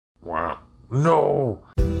Wow. No.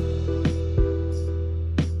 And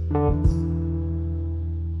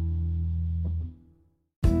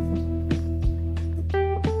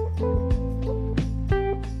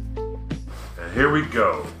here we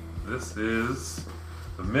go. This is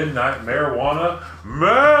the Midnight Marijuana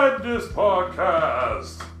Madness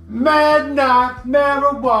Podcast. Midnight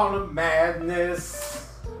Marijuana Madness.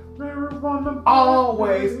 Marijuana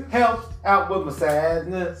Always madness. helps out with my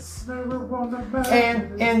sadness. Marijuana madness.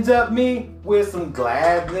 And ends up me with some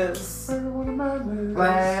gladness. Marijuana madness.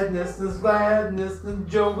 Gladness is gladness and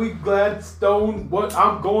Joey Gladstone. What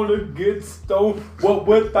I'm gonna get stoned. What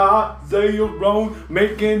with Isaiah Roan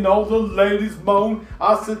making all the ladies moan.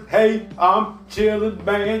 I said, hey, I'm chillin',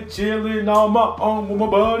 man, chillin' on my own with my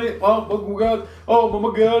buddy. Oh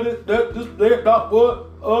my god, that just left out what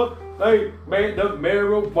hey, man, the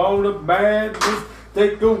marijuana madness.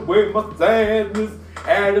 Take away my sadness,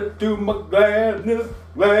 add it to my gladness,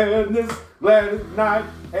 gladness night,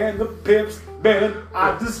 and the pips, man,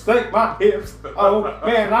 I just shake my hips. Oh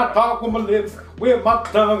man, I talk with my lips, with my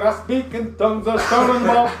tongue, I speak in tongues, I turn them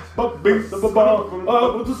off, but beat the ball,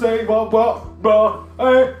 what to say, blah,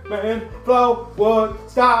 hey man, flow, what,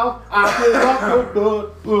 style, I feel like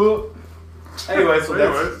your blood. Anyway, so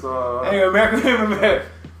that's,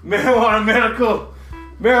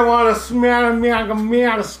 marijuana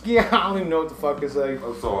skin. I don't even know what the fuck to say.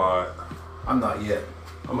 That's alright. I'm not yet.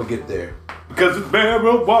 I'm gonna get there. Because it's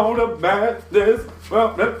marijuana madness. You're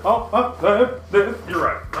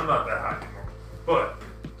right. I'm not that high anymore.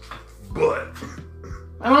 But.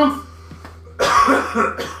 And I'm.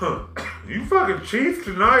 You fucking chief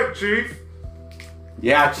tonight, Chief.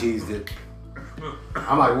 Yeah, I cheesed it.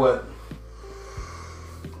 I'm like, what?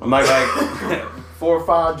 I'm like 4 or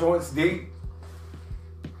 5 joints deep.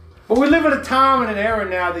 But we live in a time and an era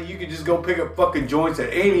now that you can just go pick up fucking joints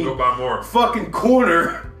at any Go buy more. fucking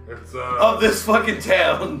corner It's of this fucking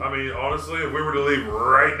town. I mean, honestly, if we were to leave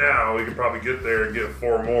right now, we could probably get there and get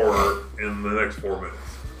 4 more in the next 4 minutes.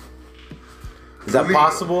 Is that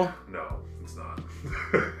possible? No, it's not.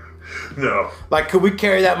 No. Like, could we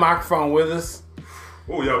carry that microphone with us?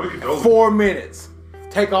 Oh yeah, we could go. 4 minutes.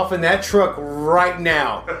 Take off in that truck right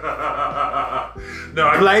now.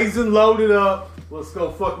 No, Blazing, loaded up. Let's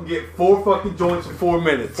go fucking get 4 fucking joints in 4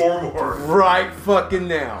 minutes. 4 more. Right fucking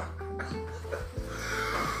now.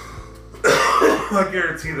 I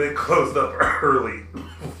guarantee they closed up early.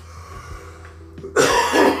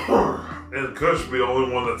 And Kush be the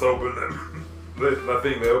only one that's open. I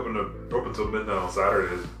think they open till midnight on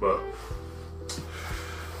Saturdays, but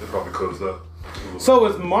they probably closed up. So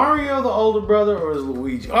is Mario the older brother or is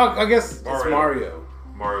Luigi? Oh, I guess it's Mario.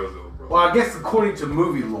 Mario's the older brother. Well, I guess according to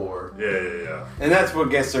movie lore. Yeah. And that's what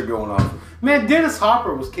I guess they're going off. Man, Dennis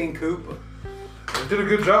Hopper was King Koopa. They did a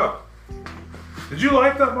good job. Did you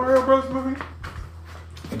like that Mario Bros. Movie?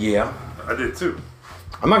 Yeah. I did too.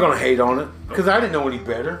 I'm not gonna hate on it because I didn't know any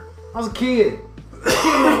better. I was a kid. When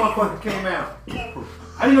that motherfucker came out.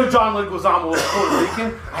 I didn't know John Leguizamo was Puerto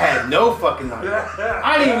Rican. I had no fucking idea.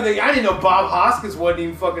 I didn't know Bob Hoskins wasn't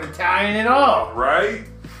even fucking Italian at all. Right?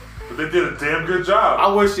 But they did a damn good job.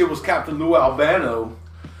 I wish it was Captain Lou Albano.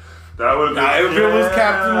 That would have been. If it was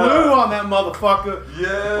Captain Lou on that motherfucker.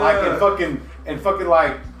 Yeah. Like and fucking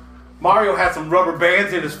like Mario had some rubber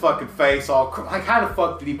bands in his fucking face. Like how the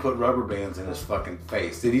fuck did he put rubber bands in his fucking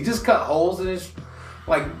face? Did he just cut holes in his?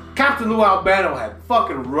 Like Captain Lou Albano had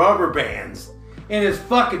fucking rubber bands in his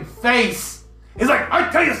fucking face. He's like, I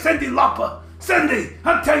tell you, Cindy Lauper, Cindy,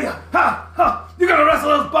 I tell you, you're gonna wrestle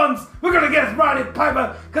those bums. We're gonna get Roddy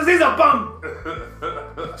Piper, cause he's a bum.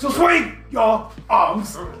 So swing your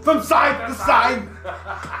arms from side to side.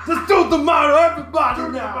 Just do the Mario, everybody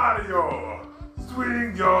now. Mario,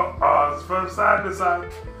 swing your arms from side to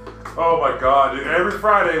side. Oh my god, dude. Every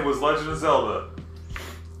Friday was Legend of Zelda.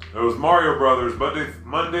 It was Mario Brothers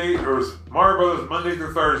Monday, or it was Mario Brothers Monday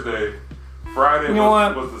through Thursday. Friday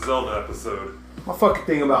was the Zelda episode. My fucking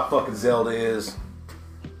thing about fucking Zelda is,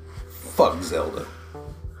 fuck Zelda.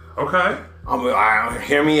 Okay.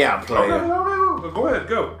 Hear me out, player. Okay. Go ahead,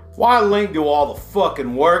 go. Why Link do all the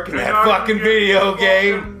fucking work in that fucking video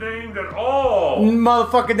game? Named at all.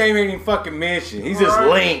 Motherfucking name ain't even fucking mentioned. He's just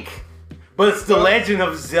Link. But it's the Legend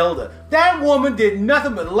of Zelda. That woman did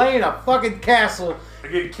nothing but lay in a fucking castle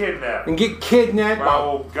and get kidnapped. And get kidnapped by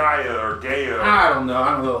old Gaia or Gaia. I don't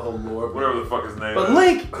know the whole lore. Whatever the fuck his name is. But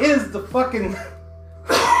Link is the fucking...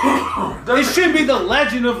 It should be the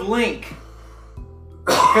Legend of Link.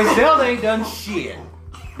 Because Zelda ain't done shit.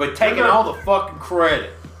 But taking all the fucking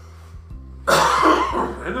credit.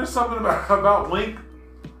 Isn't there something about Link?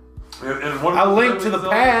 And one A Link to the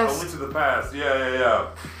Past. A Link to the Past. Yeah.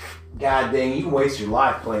 God dang, you can waste your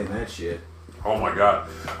life playing that shit. Oh my god!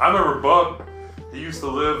 I remember Bub. He used to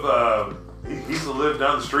live. He used to live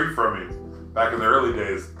down the street from me back in the early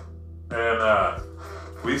days, and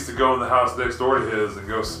we used to go in the house next door to his and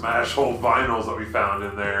go smash old vinyls that we found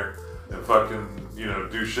in there and fucking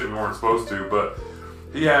do shit we weren't supposed to. But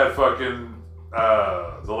he had fucking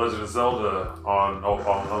The Legend of Zelda on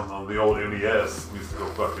the old NES. We used to go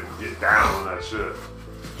fucking get down on that shit.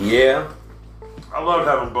 Yeah. I loved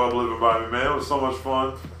having Bub living by me, man. It was so much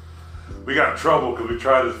fun. We got in trouble because we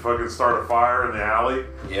tried to fucking start a fire in the alley.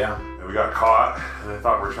 Yeah. And we got caught. And they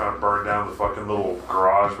thought we were trying to burn down the fucking little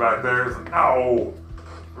garage back there. It's like, no.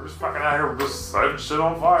 We're just fucking out here just setting shit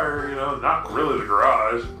on fire, not really the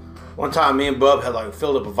garage. One time, me and Bub had like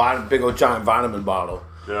filled up a big old giant vitamin bottle.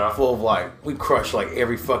 Yeah. Full of like, we crushed like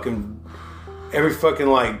every fucking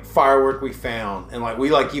like firework we found, and like we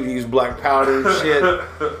like even used black powder and shit,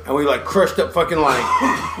 and we like crushed up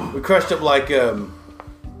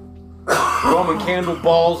Roman candle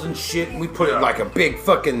balls and shit, and we put it in like a big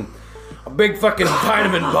fucking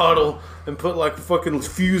vitamin bottle and put like a fucking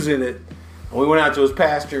fuse in it, and we went out to his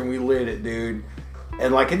pasture and we lit it, dude,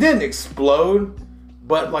 and like it didn't explode,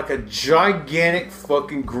 but like a gigantic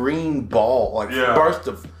fucking green ball, like burst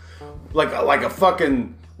of like a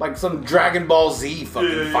fucking like some Dragon Ball Z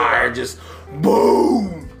fucking fire, just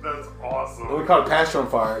boom. That's awesome. And we caught a pasture on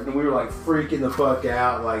fire, and we were like freaking the fuck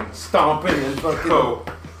out, like stomping and fucking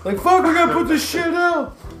like fuck, we gotta put this shit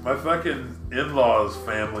out. My fucking in-laws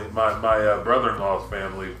family, my brother-in-law's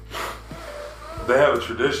family, they have a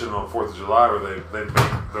tradition on 4th of July where they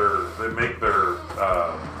make their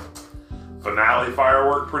finale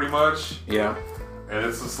firework pretty much. Yeah. And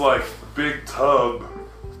it's this like big tub,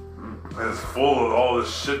 and it's full of all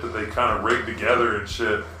this shit that they kind of rigged together and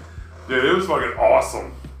shit. Dude, it was fucking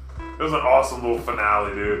awesome. It was an awesome little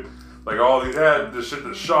finale, dude. Like it had the shit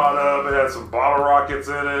that shot up, it had some bottle rockets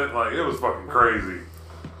in it, like it was fucking crazy.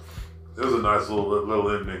 It was a nice little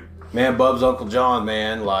ending. Man, Bub's Uncle John,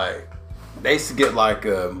 man, like they used to get like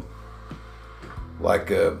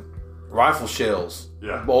rifle shells.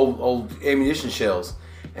 Yeah. Old ammunition shells.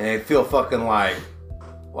 And they feel fucking like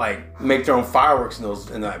make their own fireworks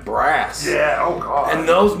in that brass. Yeah, oh god. And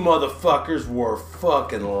those motherfuckers were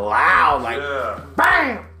fucking loud, like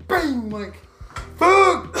bam, bang, like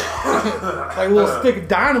fuck, like a little stick of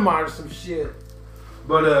dynamite or some shit.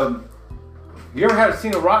 But you ever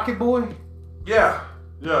seen a Rocket Boy? Yeah.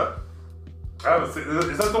 I haven't seen.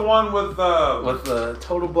 Is that the one with the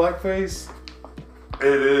total blackface?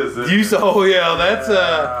 It is. That's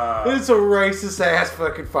it's a racist ass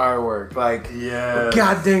fucking firework. Like,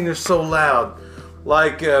 god dang, they're so loud.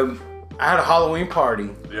 Like, I had a Halloween party.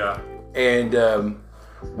 Yeah. And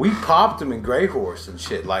we popped them in Grey Horse and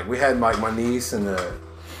shit. Like, we had like my niece and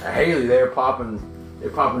Haley. They're popping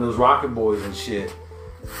those Rocket Boys and shit.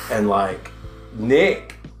 And like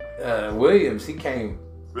Nick Williams, he came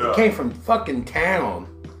from fucking town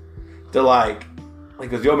to like he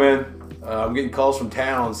goes, yo man. I'm getting calls from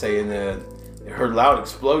town saying that they heard loud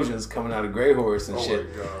explosions coming out of Grey Horse and shit.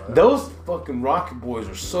 Those fucking Rocket Boys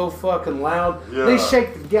are so fucking loud. Yeah. They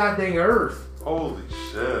shake the goddamn earth. Holy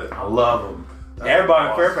shit. I love them. Everybody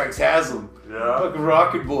in Fairfax has them. Yeah. Fucking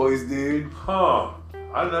Rocket Boys, dude. Huh.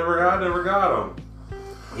 I never got them.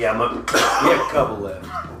 Yeah, we have a couple left.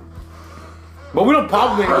 But we don't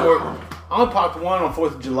pop them anymore. I only popped one on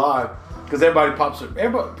 4th of July because everybody pops it.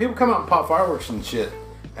 People come out and pop fireworks and shit.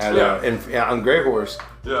 On Grey Horse.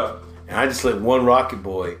 Yeah. And I just lit one Rocket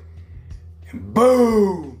Boy. And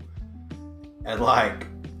boom! And like,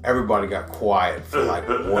 everybody got quiet for like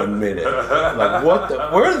 1 minute. Like,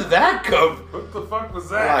 where did that come from? What the fuck was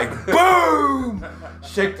that? Like, boom!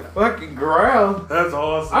 Shake the fucking ground. That's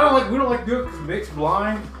awesome. We don't like to do it because Mick's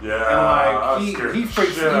blind. Yeah. And like, he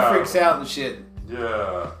freaks out and shit.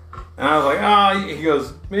 Yeah. And I was like, he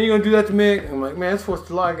goes, man, you gonna do that to Mick? I'm like, man, it's 4th of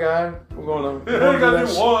July, guy. We're gonna gotta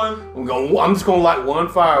do one. I'm just gonna light one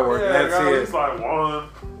firework. Yeah, and that's it. Light one.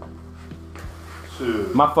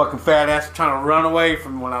 Shit. My fucking fat ass was trying to run away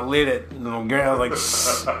from when I lit it. And I was like,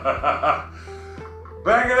 shh.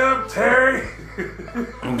 Back it up, Terry.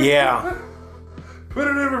 Yeah. Put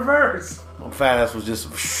it in reverse. My fat ass was just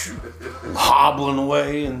hobbling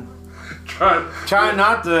away and trying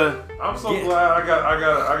not to. I'm so glad I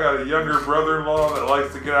got a younger brother-in-law that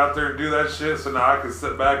likes to get out there and do that shit, so now I can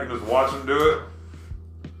sit back and just watch him do it.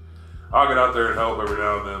 I'll get out there and help every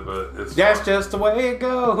now and then, but that's just the way it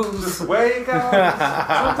goes. Just the way it goes.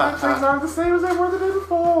 Sometimes things aren't the same as they were the day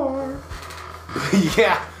before.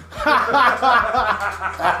 Yeah.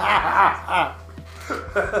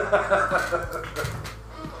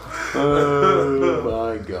 Oh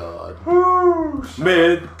my god. Ooh,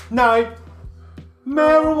 Man, night.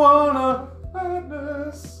 Marijuana.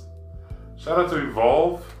 Madness. Shout out to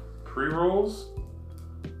Evolve pre-rolls.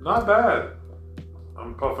 Not bad.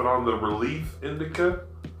 I'm puffing on the Relief Indica.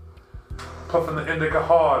 Puffing the Indica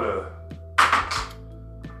harder.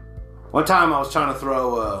 One time I was trying to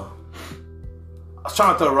throw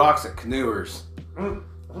rocks at canoers.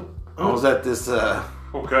 I was at this.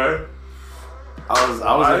 Okay.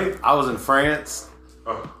 I was in France.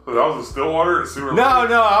 That was in Stillwater. No,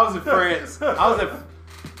 I was in France. I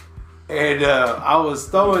was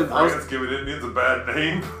throwing. France giving Indians a bad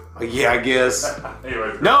name. Yeah, I guess.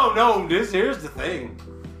 Anyway. No. Here's the thing.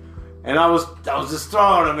 And I was just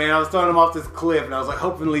throwing them, man. I was throwing them off this cliff, and I was like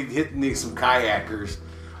hopefully hitting some kayakers.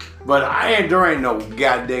 But there ain't no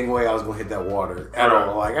goddamn way I was gonna hit that water at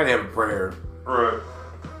all. Like I didn't have a prayer. Right.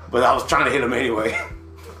 But I was trying to hit them anyway.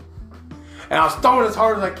 And I was throwing as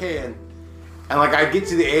hard as I can. And like I get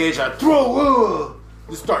to the edge, I throw,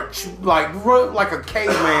 just start like a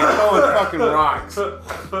caveman throwing fucking rocks.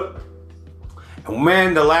 And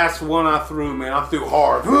man, the last one I threw, man, I threw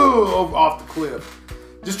hard off the cliff,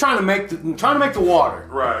 just trying to make the water.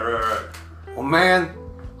 Right. Well, man,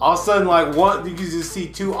 all of a sudden, like you can just see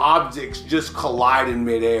two objects just collide in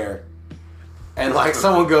midair, and like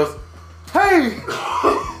someone goes, "Hey,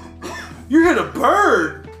 you hit a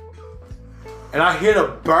bird." And I hit a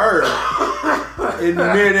bird in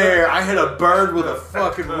midair. I hit a bird with a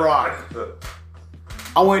fucking rock.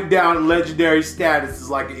 I went down legendary status as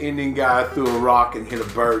like an Indian guy threw a rock and hit a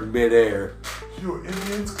bird midair. You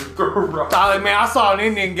Indians can throw a rock. I saw an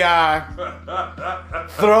Indian guy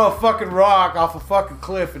throw a fucking rock off a fucking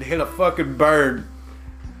cliff and hit a fucking bird.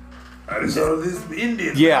 I just saw this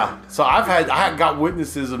Indian. Yeah, so I got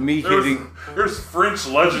witnesses of me hitting. There's French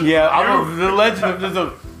legend. Yeah, I'm the legend of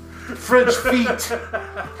the French feet.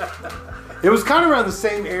 It was kind of around the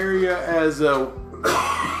same area as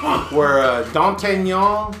where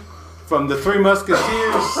D'Artagnan from the Three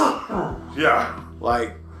Musketeers. Yeah.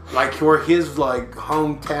 Like where his like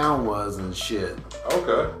hometown was and shit.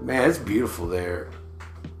 Okay. Man, it's beautiful there.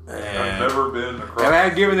 I've never been across. If I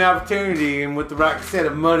had given the opportunity and with the right set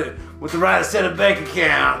of money, with the right set of bank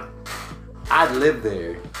account, I'd live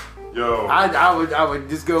there. Yo. I would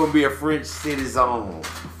just go and be a French citizen.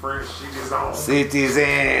 French citizen.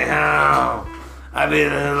 Citizen. Oh, I be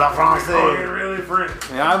La France. Oh, you're really French.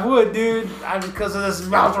 Yeah, I would, dude. Because of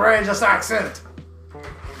this outrageous accent.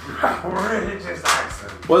 Outrageous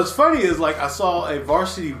accent. What's funny is like I saw a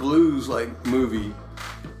Varsity Blues like movie,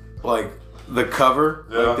 like the cover.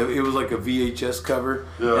 Yeah. Like it was like a VHS cover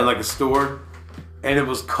Yeah. in like a store, and it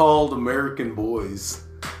was called American Boys.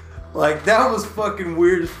 Like that was fucking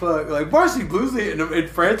weird as fuck. Like Varsity Blues in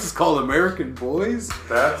France is called American Boys.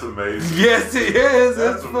 That's amazing. Yes, it is.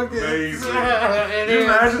 That's fucking amazing. It Can you is.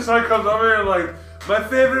 imagine someone comes over here and like, my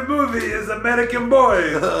favorite movie is American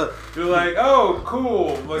Boys. You're like, oh,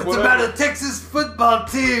 cool. Like, It's about a Texas football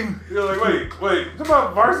team. You're like, wait, it's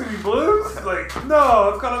about Varsity Blues? Like,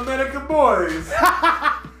 no, it's called American Boys.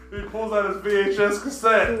 He pulls out his VHS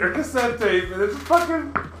cassette tape, and it's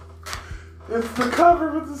fucking. It's the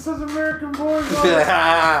cover, but it says American Boys on it.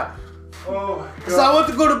 Oh my god. So I want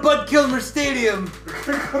to go to Bud Kilmer Stadium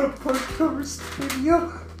Go to Bud Kilmer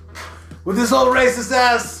Stadium. with this old racist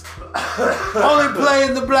ass. Only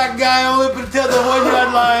playing the black guy only up until the 1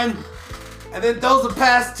 yard line, and then throws a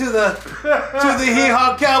pass to the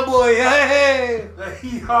hee-haw cowboy. Hey, The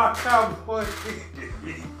hee-haw cowboy.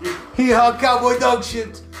 hee-haw cowboy dog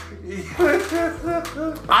shit.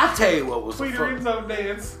 I tell you what was the Peter Enzo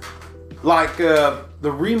dance. like the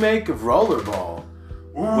remake of Rollerball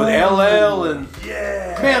with LL and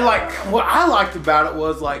Yeah. man, like what I liked about it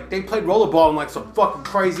was like they played rollerball in like some fucking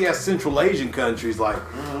crazy ass Central Asian countries like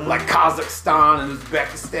Kazakhstan and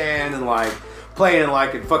Uzbekistan and like playing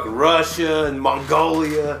like in fucking Russia and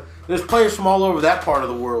Mongolia. There's players from all over that part of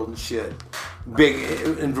the world and shit, big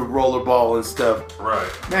into rollerball and stuff. Right.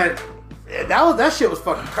 Man, that shit was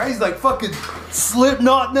fucking crazy. Like fucking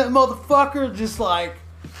Slipknot and that motherfucker, just like.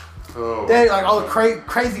 Oh. They like all the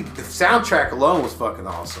crazy. The soundtrack alone was fucking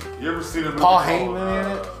awesome. You ever seen a movie Paul called, Heyman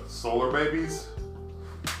in it? Solar Babies?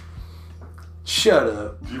 Shut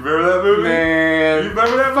up, Do you remember that movie? man. You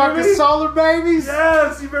remember that fucking movie? Solar Babies.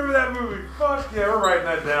 Yes, you remember that movie. Fuck yeah, we're writing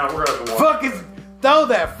that down. We're gonna have to watch Fucking throw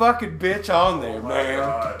that fucking bitch on there, it. Oh my man.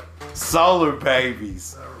 god. Solar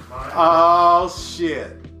Babies. That reminds me. Oh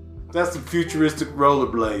shit, that's some futuristic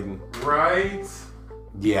rollerblading. Right?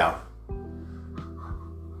 Yeah.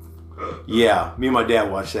 Yeah, me and my dad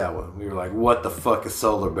watched that one. We were like, what the fuck is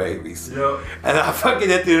Solar Babies? Yep. And I fucking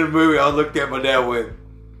at the end of the movie, I looked at my dad and went,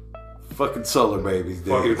 fucking Solar Babies, dude.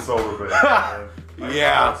 Fucking Solar Babies, man.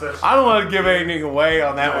 Yeah, That's I don't want to give anything away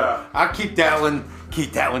on that Yeah. one. I keep that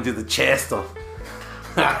one to the chest.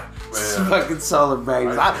 It's fucking solid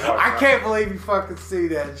bangers. I can't believe you fucking see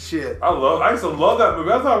that shit. I used to love that movie.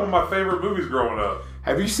 That's like one of my favorite movies growing up.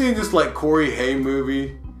 Have you seen this like Corey Haim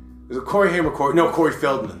movie? Is it Corey Haim or Corey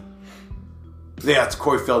Feldman? Yeah, it's a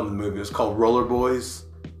Corey Feldman movie. It's called Roller Boys.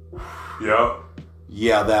 Yep.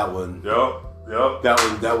 Yeah, that one. Yep.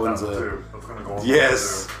 That one's a too. That's gonna go on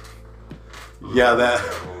yes. Yeah, that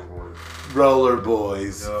Roller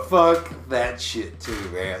Boys. Yep. Fuck that shit too,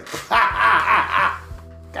 man.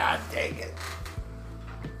 God dang it.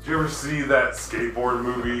 Did you ever see that skateboard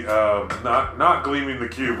movie? Not Gleaming the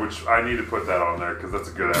Cube, which I need to put that on there because that's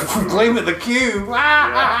a good ass movie. Gleaming the Cube.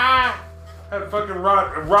 Yeah. That fucking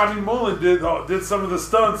Rodney Mullen did some of the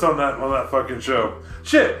stunts on that fucking show.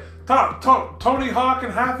 Shit, Tony Hawk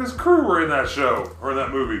and half his crew were in that show or in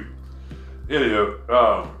that movie. Idiot.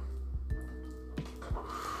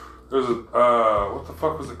 There's a what the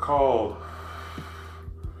fuck was it called?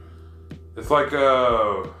 It's like maybe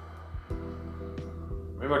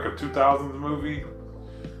like a 2000s movie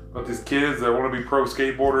about these kids that want to be pro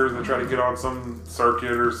skateboarders and they try to get on some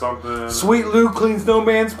circuit or something. Sweet Lou cleans no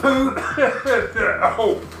man's poop.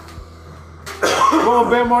 Oh. Come on,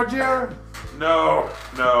 Bam Margera. No.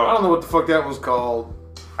 I don't know what the fuck that was called.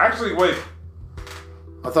 Actually, wait.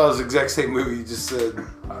 I thought it was the exact same movie you just said.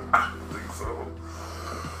 I don't think so.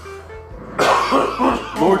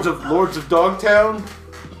 Lords of Dogtown.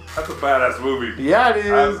 That's a badass movie. Yeah, it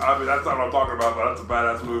is. I mean, that's not what I'm talking about, but that's a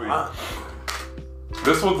badass movie.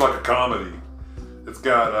 This one's like a comedy. It's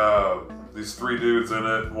got these three dudes in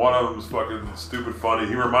it. One of them's fucking stupid funny.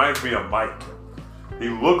 He reminds me of Mike. He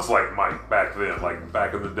looks like Mike back then, like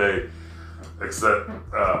back in the day. Except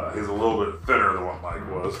he's a little bit thinner than what Mike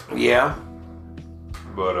was. Yeah.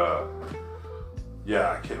 But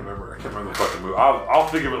yeah, I can't remember the fucking movie. I'll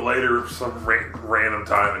think of it later some random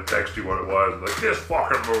time and text you what it was. Like this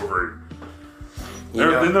fucking movie.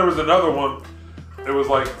 Then there was another one. It was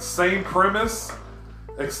like same premise,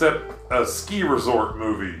 except a ski resort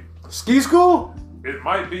movie. Ski School? It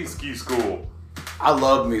might be Ski School. I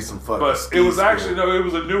love me some fucking But Ski it was School. actually, no, it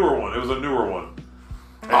was a newer one.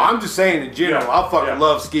 And I'm just saying in general, Yeah, I fucking yeah.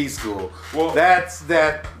 love Ski School. Well- That's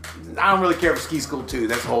that. I don't really care for Ski School 2.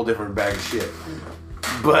 That's a whole different bag of shit.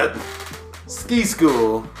 But Ski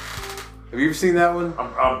School, have you ever seen that one?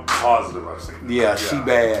 I'm positive I've seen it. Yeah, she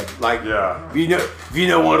bad. Like, Yeah. if you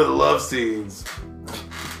know one of the love scenes,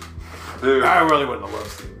 Dude. I really wasn't a love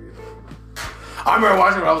scene. I remember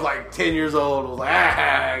watching it when I was like 10 years old. I was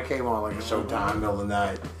like, it came on like a Showtime middle of the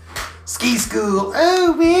night. Ski School,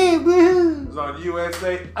 oh man, woo. It was on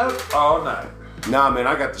USA all night. Nah, man,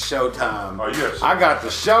 I got the Showtime. Oh, you have I got the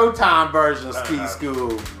Showtime version of Ski have-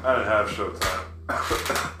 School. I didn't have Showtime.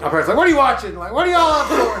 My parents like, what are you watching? Like, what are y'all up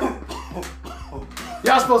for?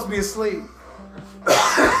 Y'all supposed to be asleep.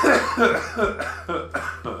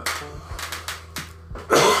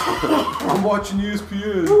 I'm watching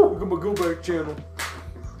ESPN. Look at my Go Back channel.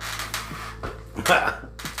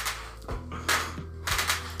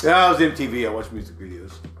 Yeah, I was MTV. I watched music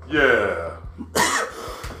videos. Yeah.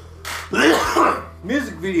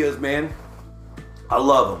 Music videos, man. I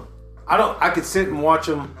love them. I could sit and watch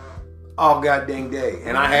them all goddamn day,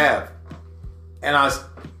 and I have. And I was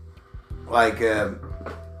like,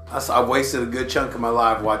 I wasted a good chunk of my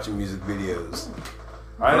life watching music videos.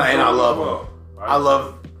 And I love them. I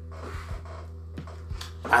love.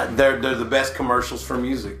 They're the best commercials for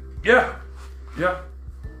music. Yeah.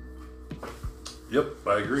 Yep,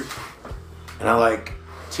 I agree. And I like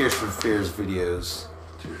Tears for Fears videos.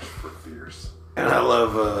 Tears for Fears. And I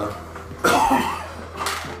love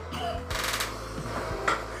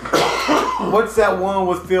what's that one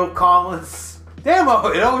with Phil Collins? Damn,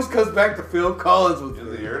 it always comes back to Phil Collins with In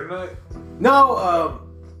the air tonight? No,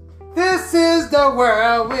 this is the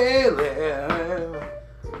world we live.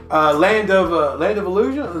 Land of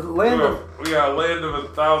Illusion? Land of We got Land of a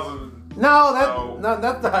Thousand. No,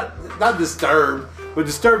 not Disturbed, but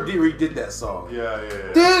Disturbed redid that song. Yeah.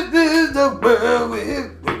 This is the world we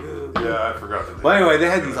live. Yeah, I forgot the name. Well, anyway, they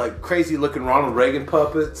had these like crazy looking Ronald Reagan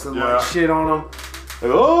puppets and Yeah. like shit on them.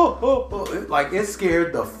 Like, oh. Like it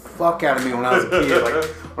scared the fuck out of me when I was a kid. Like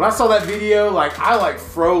when I saw that video, like I like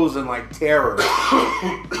froze in like terror.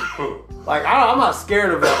 Like I'm not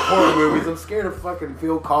scared of horror movies. I'm scared of fucking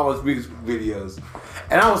Phil Collins music videos.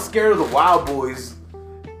 And I was scared of the Wild Boys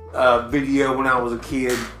video when I was a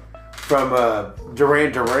kid from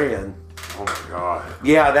Duran Duran. Oh my god.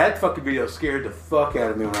 Yeah, that fucking video scared the fuck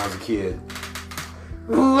out of me when I was a kid.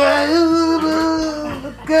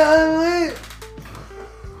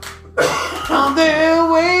 On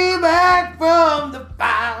their way back from the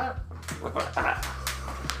fire.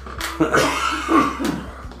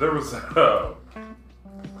 There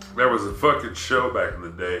was a fucking show back in the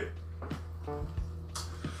day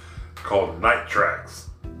called Night Tracks.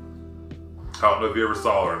 I don't know if you ever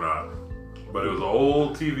saw it or not, but it was an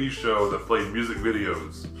old TV show that played music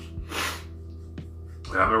videos.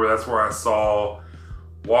 And I remember that's where I saw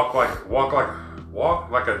Walk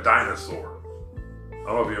Like a Dinosaur. I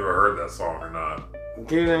don't know if you ever heard that song or not.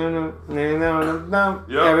 Yep.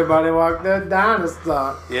 Everybody walk the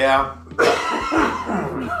dinosaur. Yeah.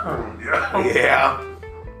 Yeah.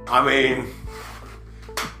 I mean,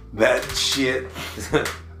 that shit.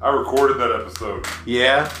 I recorded that episode.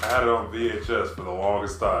 Yeah. I had it on VHS for the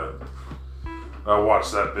longest time. I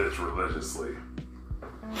watched that bitch religiously.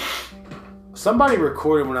 Somebody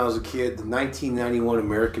recorded when I was a kid the 1991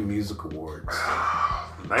 American Music Awards.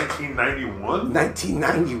 1991?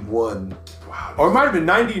 1991. Wow. Or it might have been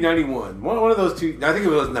 91. One of those two. I think it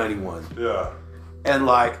was 91. Yeah. And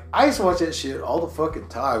like, I used to watch that shit all the fucking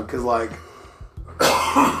time because like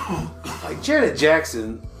Janet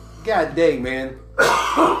Jackson, god dang man,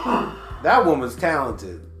 that woman's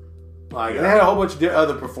talented. Like, they had a whole bunch of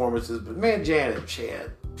other performances, but man, Janet,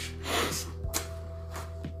 you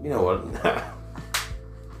know what?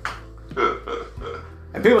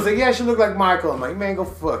 And people say, yeah, she look like Michael. I'm like, man, go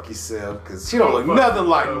fuck yourself, because she don't look nothing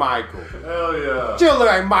like Michael. Hell yeah. She don't look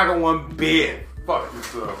like Michael one bit. Fuck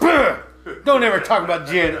yourself. Don't ever talk about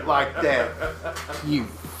Janet like that. You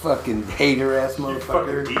fucking hater ass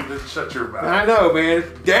motherfucker. You fucking heathen, shut your mouth. I know, man.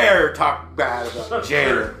 Dare talk bad about Shut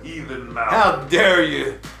Janet. your heathen mouth. How dare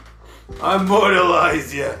you?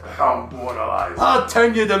 Immortalize you. I'll immortalize you. I'll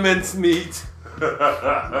turn you to mincemeat.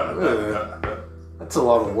 That's a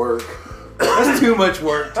lot of work. That's too much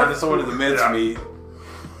work turning someone into mincemeat.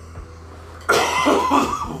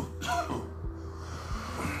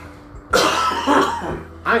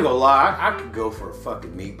 I ain't gonna lie, I could go for a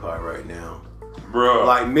fucking meat pie right now. Bro.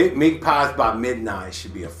 Like, meat pies by midnight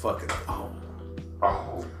should be a fucking... Oh.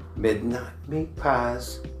 Midnight meat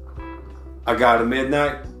pies. I got a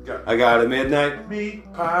midnight. I got a midnight.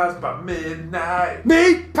 Meat pies by midnight.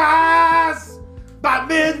 Meat pies by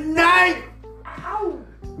midnight. Ow.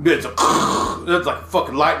 It's that's like a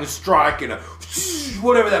fucking lightning strike and a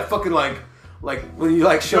whatever that fucking like when you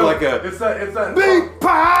like show like a it's that meat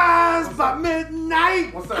pies by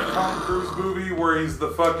midnight. What's that Tom Cruise movie where he's the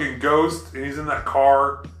fucking ghost and he's in that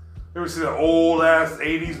car? You ever seen that old ass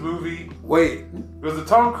 80s movie? Wait, was it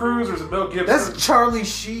Tom Cruise or is it Mel Gibson? that's Charlie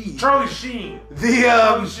Sheen. Charlie Sheen.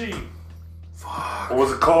 Charlie Sheen. Fuck. What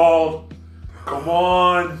was it called? Come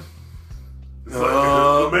on. It's like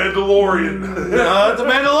The Mandalorian. The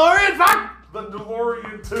Mandalorian. Fuck. The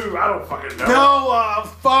DeLorean 2. I don't fucking know. No.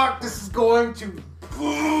 Fuck. This is going to.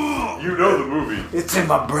 You know the movie. It's in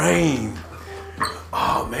my brain.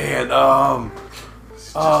 Oh man. He's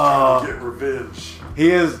just trying to get revenge.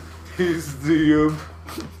 He's the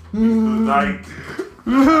Night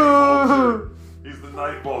Vulture. He's the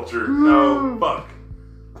Night Vulture. No, fuck.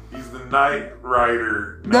 He's the Night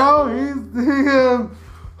Rider. No, he's the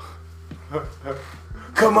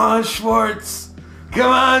Come on, Schwartz.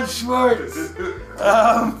 Come on, Schwartz.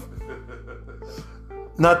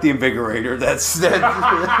 Not the Invigorator. That's the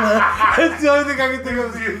only thing I can think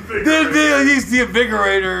of. He's the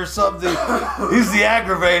Invigorator or something. He's the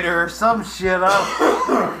Aggravator or some shit.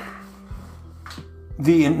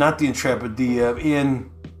 Not the Intrepid. The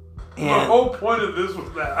whole point of this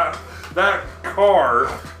was that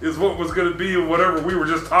car is what was going to be whatever we were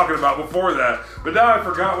just talking about before that. But now I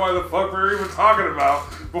forgot why the fuck we were even talking about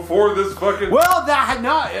before this fucking. Well,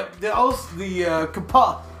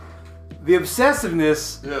 the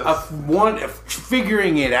obsessiveness of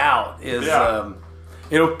figuring it out is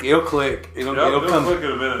it'll click. It'll come. Click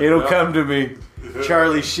in a minute. It'll come to me.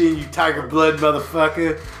 Charlie Sheen, you tiger blood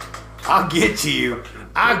motherfucker. I'll get you.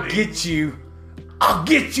 I'll get you. I'll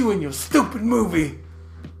get you in your stupid movie.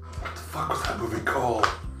 What the fuck was that movie called?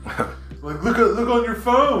 Like, look on your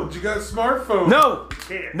phones. You got a smartphone. No, you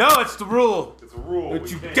can't. No, it's the rule. It's a rule.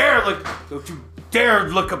 Don't you dare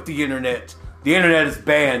look up the internet. The internet is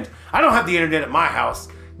banned. I don't have the internet at my house.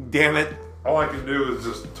 Damn it. All I can do is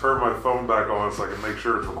just turn my phone back on so I can make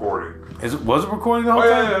sure it's recording. Was it recording the whole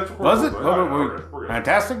time? Yeah, it's recording. Was it? We're good.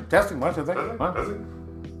 Fantastic. Testing. What's the thing? That's it.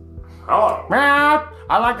 Hello.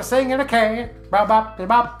 I like to sing in a can. Bop bop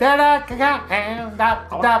bop da da da da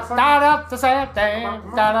da da the sad thing.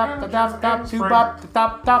 Da da da da da do bop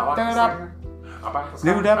da da da da. Do up, do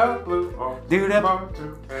up,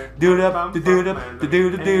 do up, do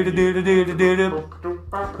up, do up, do up,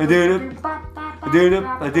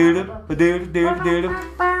 do up, do up.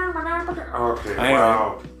 Okay, Anyway.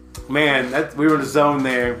 wow. Man, we were in the zone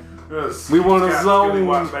there. Yes, We were in a Scott zone. Skinny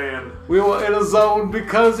White Band. We were in a zone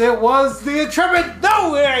because it was the Intrepid.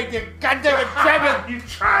 No, it ain't the goddamn Intrepid. You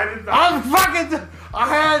tried it. I'm fucking. I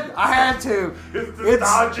had to. It's the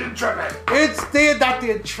Dodge Intrepid. It's not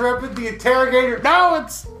the Intrepid, the Interrogator. No,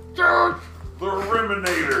 it's. The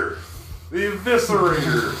Riminator. The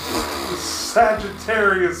Eviscerator. The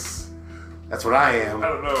Sagittarius. That's what I I am.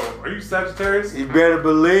 don't know. Are you Sagittarius? You better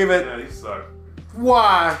believe it. Yeah, you suck.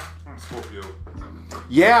 Why? I'm Scorpio.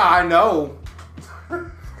 Yeah, I know.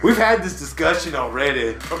 We've had this discussion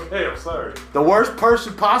already. Okay, I'm sorry. The worst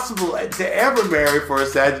person possible to ever marry for a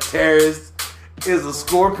Sagittarius is a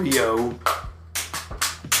Scorpio.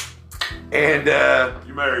 And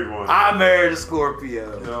You married one. I married a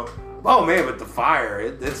Scorpio. You know? Oh man, but the fire,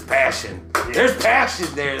 it's passion. Yeah. There's passion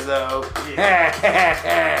there though.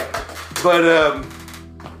 But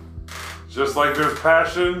Just like there's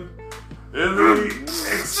passion in the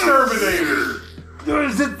Exterminator.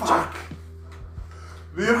 is it fuck?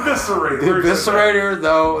 The Eviscerator. The Eviscerator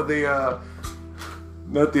though,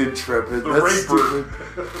 not the Intrepid. The That's Raper.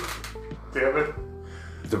 stupid. Damn it.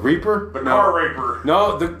 The Reaper? The No. Car Raper.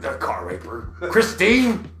 No, the Car Raper.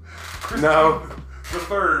 Christine? No. The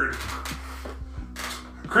third.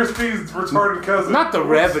 Christine's retarded cousin. Not the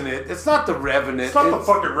Revenant. It's not the Revenant. It's not the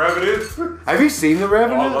fucking Revenant. Have you seen the Oh, I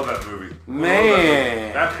Revenant? love that movie.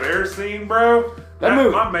 Man. That bear scene, bro. That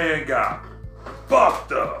movie- My man got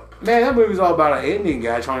fucked up. Man, that movie's all about an Indian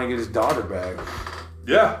guy trying to get his daughter back.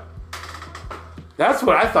 Yeah. That's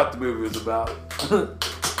what I thought the movie was about.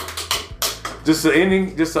 Just an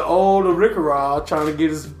Indian, just an old Rickarod trying to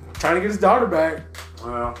get his daughter back.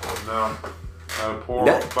 Well, no.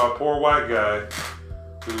 About a poor white guy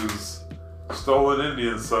whose stolen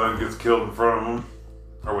Indian son gets killed in front of him.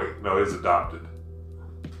 Or wait, no, he's adopted.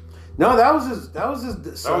 No, that was his. That was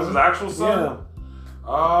his actual son? Yeah.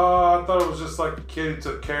 I thought it was just like a kid he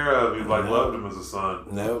took care of. He loved him as a son.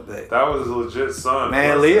 No, but That was his legit son.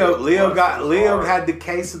 man, Bless Leo his heart. had the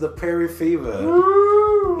case of the Prairie Fever.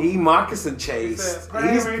 Woo! He moccasin chased.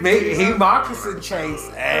 He said, He moccasin chased.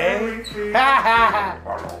 Prairie Eh?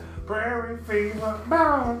 fever. Prairie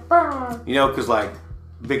fever. You know, because like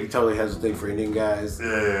Biggie totally has a thing for Indian guys.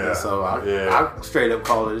 Yeah. And so Yeah. I straight up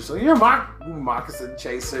called her. So you're a moccasin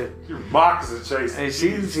chaser. Your moccasin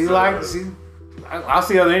chasing. And I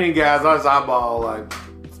see other Indian guys. I was eyeball like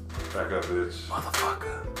Back up, bitch.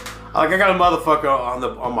 motherfucker. Like I got a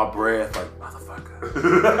motherfucker on my breath. Like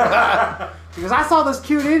motherfucker. Because I saw this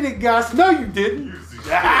cute Indian guy. I said, no, you didn't. You didn't see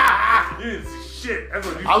shit. You didn't see shit. That's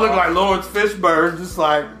what you I look saw. like Lawrence Fishburne, just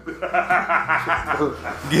like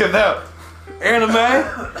give up. Anime?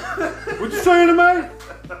 What'd you say, anime?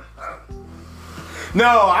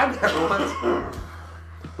 No, I never was.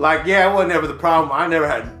 Like, yeah, it wasn't ever the problem. I never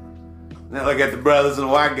had. Now look at the brothers and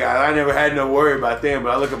the white guys. I never had no worry about them,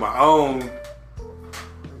 but I look at my own.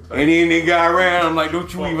 Any Indian guy around, I'm like,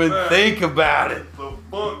 don't you even think about it. The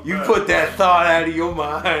fuck, You man. put that thought out of your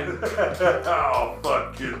mind. I'll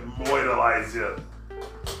fucking moidalize you.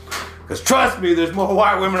 Because trust me, there's more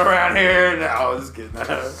white women around here. No, just kidding.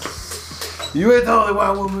 You ain't the only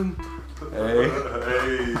white woman. Hey.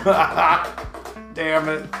 Hey. Damn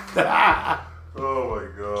it. Oh my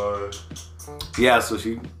god. Yeah, so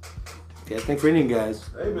she can't think for Indian guys.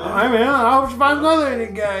 Hey, man. I mean, I hope she finds another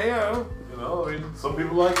Indian guy, yeah. You know, I mean, some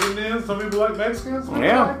people like Indians, some people like Mexicans, some people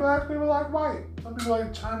Yeah. like black, people like white, some people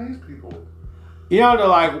like Chinese people. You know, they're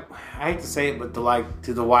like, I hate to say it, but they're like,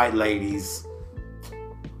 to the white ladies,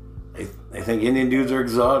 they think Indian dudes are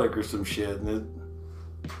exotic or some shit.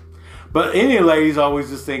 But Indian ladies always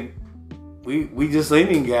just think, we just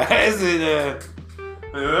Indian guys, and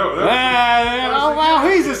oh well,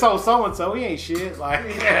 he's just so and so. He ain't shit. Like,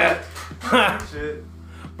 Shit.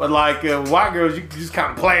 but like white girls, you just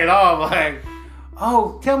kind of play it off. Like,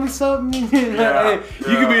 oh, tell me something. You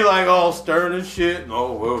could be like all stern and shit.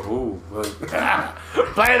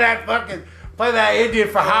 Play that Indian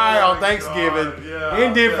for hire on Thanksgiving. God, yeah,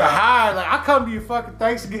 Indian for yeah. hire. Like, I come to your fucking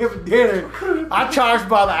Thanksgiving dinner. I charge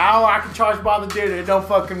by the hour. I can charge by the dinner. It don't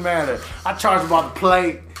fucking matter. I charge by the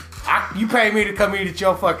plate. You pay me to come eat at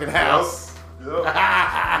your fucking house. Yep.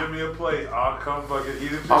 Give me a plate. I'll come fucking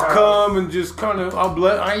eat at your I'll house. come and just kind of, I'll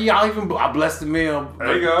bless the meal.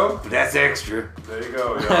 There you go. But that's extra. There you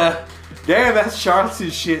go, yeah. Damn, that's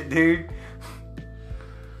Charleston shit, dude.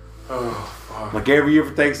 Oh, fuck. Like every year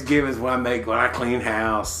for Thanksgiving is when I clean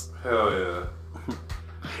house. Hell yeah.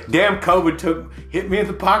 Damn, COVID hit me in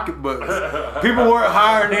the pocketbooks. People weren't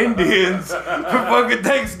hiring Indians for fucking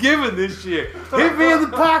Thanksgiving this year. Hit me in the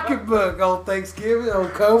pocketbook on Thanksgiving, on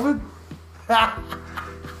COVID.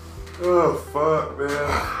 Oh, fuck,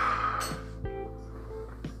 man.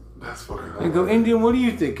 That's fucking. They go, Indian, what do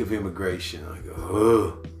you think of immigration? I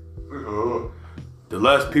go, the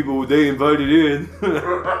last people they invited in.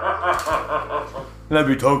 And I'd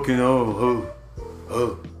be talking,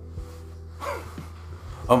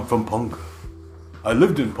 I'm from Ponca. I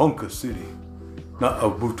lived in Ponca City, not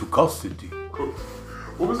Abutuka City.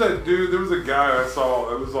 What was that dude? There was a guy I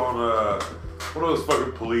saw. It was on one of those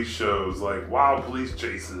fucking police shows, like Wild Police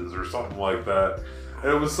Chases or something like that.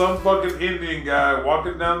 And it was some fucking Indian guy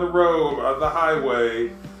walking down the road on the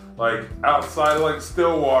highway, like outside of like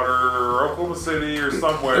Stillwater or Oklahoma City or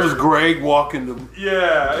somewhere. It was Greg walking to.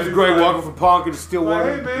 Yeah, It was Greg walking from Ponca to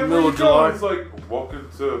Stillwater. Like, hey man, in the where middle you of July. going? He's like, walking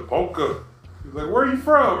to Ponca. He's like, where are you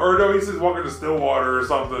from? Or no, he says walking to Stillwater or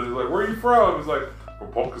something. He's like, where are you from? He's like,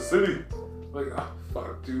 from Ponca City. I'm like, oh,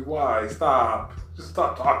 fuck, dude, why? Stop. Just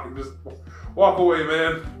stop talking. Just walk away,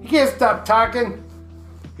 man. He can't stop talking.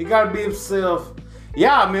 He gotta be himself.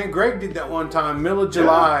 Yeah, man, Greg did that one time, middle of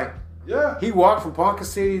July. Yeah. He walked from Ponca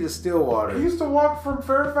City to Stillwater. He used to walk from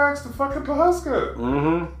Fairfax to fucking Pawhuska.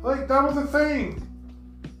 Mm-hmm. Like, that was a thing.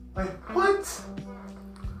 Like, what?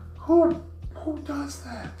 Who does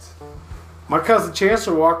that? My cousin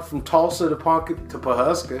Chancellor walked from Tulsa to Ponca to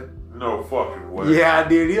Pawhuska. No fucking way. Yeah,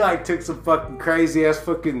 dude, he like took some fucking crazy ass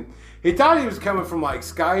fucking. He thought he was coming from like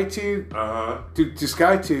Skytube to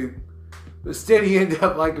Skytube, but instead he ended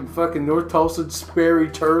up like in fucking North Tulsa, Sperry,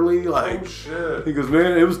 Turley. Like, Oh shit. he goes,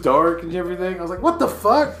 man, it was dark and everything. I was like, what the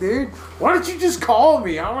fuck, dude? Why didn't you just call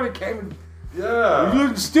me? I would have came and. Yeah. You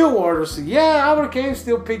lived in Stillwater, so yeah, I would have came,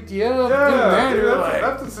 still picked you up. Didn't Yeah, matter. dude, Like,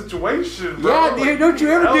 that's the situation, bro. yeah, dude, Like, don't you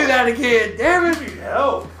ever help. do that again, damn You it. need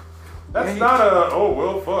help. That's Yeah, not a, oh,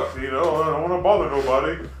 well, fuck, you know, I don't want to bother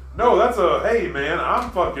nobody. No, that's a, hey, man, I'm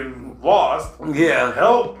fucking lost. Yeah.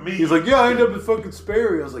 Help me. He's like, yeah, I ended up in fucking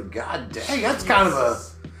Sperry. I was like, god dang, that's kind of a.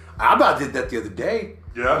 I about did that the other day.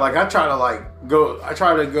 Yeah. Like I try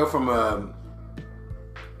to go from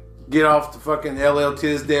get off the fucking LL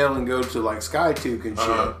Tisdale and go to like Skytube and shit.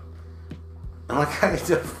 Uh-huh. And like I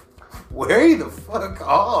end up way the fuck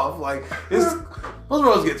off. Like this those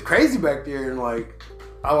roads gets crazy back there, and like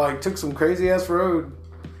I like took some crazy ass road.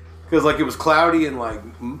 Cause like it was cloudy and like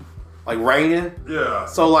raining. Yeah.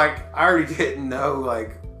 So like I already didn't know,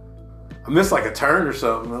 like I missed like a turn or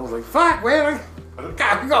something. I was like, fuck man,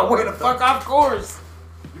 God, we gotta way the fuck off course.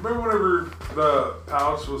 You remember whenever the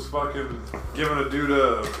pouch was fucking giving a dude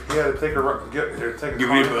he had to take a Give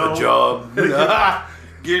client him home? a job.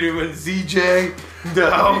 Get him a ZJ. He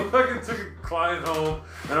No. fucking took a client home,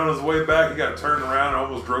 and on his way back, he got turned around and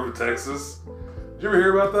almost drove to Texas. Did you ever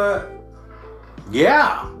hear about that?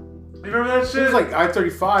 Yeah. You remember that shit? It was like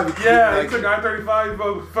I-35. Yeah, like, he took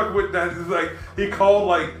I-35, fucking went down. He's like, he called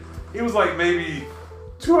like, he was like maybe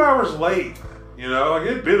 2 hours late. You know, like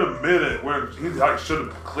it'd been a minute where he like should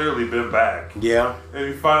have clearly been back. Yeah. And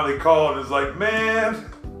he finally called and was like, man,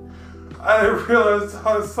 I didn't realize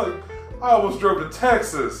I was like, I almost drove to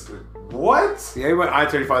Texas. Like, what? Yeah, he went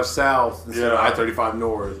I-35 south instead of Yeah. I-35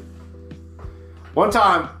 north. One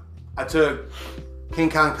time, I took King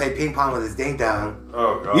Kong play ping pong with his ding dong.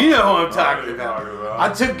 Oh god. You know what I'm I know talking what you're about.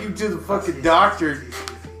 I took him to the fucking doctor.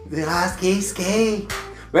 Ski.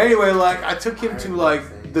 But anyway, like I took him to like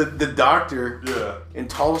the doctor Yeah. in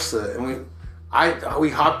Tulsa, and we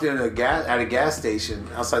hopped in at a gas station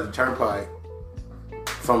outside the turnpike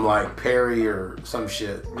from like Perry or some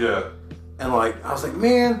shit, Yeah. and like I was like,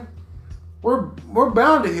 man, we're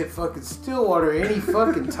bound to hit fucking Stillwater any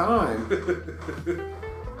fucking time.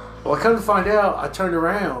 Well, I come to find out, I turned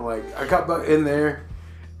around, like I got back in there,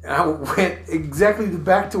 and I went exactly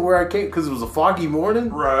back to where I came because it was a foggy morning,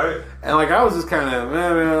 Right. and like I was just kind of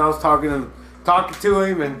man, I was talking to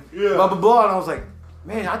him, and Yeah. blah blah blah, and I was like,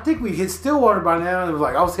 man, I think we hit Stillwater by now, and it was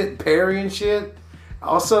like I was hitting Perry and shit.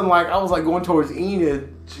 All of a sudden, like I was like going towards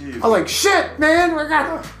Enid. Jeez. I was like, shit, man, we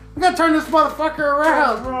gotta turn this motherfucker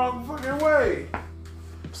around. Wrong fucking way.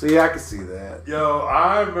 So yeah, I can see that. Yo,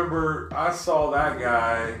 I remember I saw that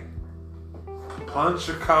guy punch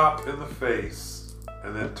a cop in the face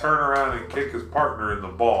and then turn around and kick his partner in the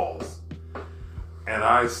balls. And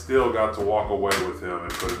I still got to walk away with him and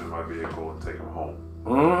put him in my vehicle and take him home.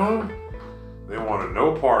 Mm-hmm. They wanted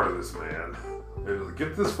no part of this man. They was like,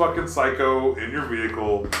 get this fucking psycho in your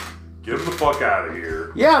vehicle. Get him the fuck out of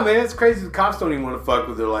here. Yeah, man, it's crazy. The cops don't even want to fuck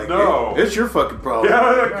with. They're like, No. it's your fucking problem.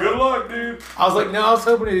 Yeah, good luck, dude. I was like, no, I was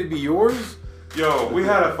hoping it'd be yours. Yo, we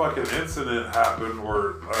had a fucking incident happen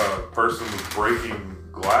where a person was breaking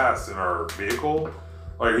glass in our vehicle.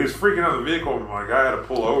 Like, he was freaking out the vehicle, and my guy had to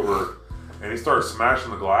pull over, and he started smashing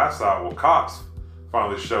the glass out. Well, cops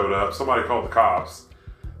finally showed up. Somebody called the cops,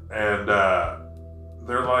 and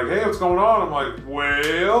they're like, hey, what's going on? I'm like,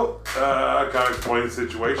 well, I kind of explain the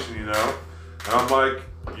situation, you know. And I'm like,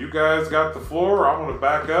 you guys got the floor. I'm going to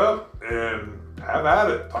back up and have at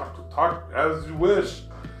it. Talk as you wish.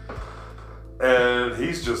 And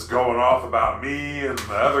he's just going off about me and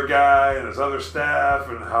the other guy and his other staff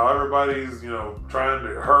and how everybody's, you know, trying to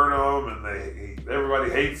hurt him and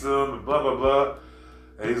everybody hates him and blah, blah, blah.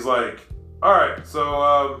 And he's like, all right,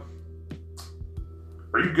 so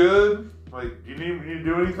are you good? Like, do you need me to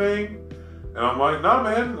do anything? And I'm like, nah,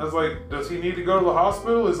 man. I was like, does he need to go to the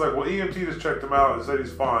hospital? He's like, well, EMT just checked him out and said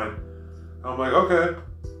he's fine. And I'm like, okay.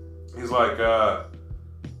 He's like, how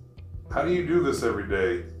do you do this every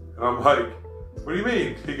day? And I'm like, what do you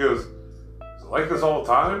mean? He goes, is it like this all the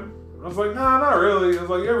time? And I was like, nah, not really. I was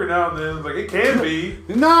like, every now and then. It's like, it can be.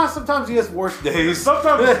 Nah, sometimes he has worse days.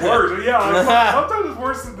 Sometimes it's worse. Yeah, like, sometimes it's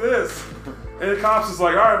worse than this. And the cops is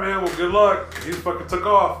like, all right, man, well, good luck. He fucking took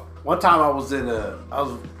off. One time I was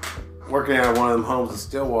working at one of them homes in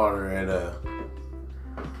Stillwater, and it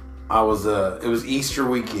was Easter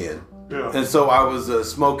weekend. Yeah. And so I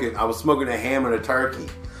was smoking a ham and a turkey.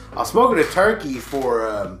 I was smoking a turkey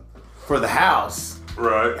for the house.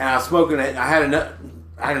 Right. And I was smoking it. I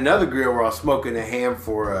had another grill where I was smoking a ham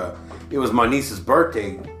for it was my niece's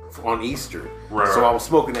birthday on Easter. Right. So I was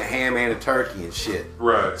smoking a ham and a turkey and shit.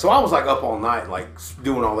 Right. So I was like up all night, like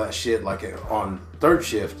doing all that shit, like on third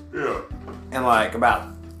shift. Yeah. And like about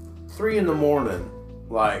 3 a.m,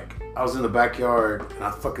 like I was in the backyard and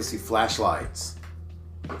I fucking see flashlights.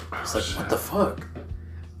 It's like, what the fuck?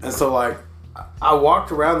 And so like I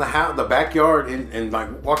walked around the house, the backyard, and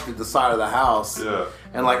like walked to the side of the house. Yeah.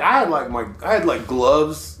 And like I had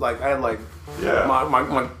gloves, like I had like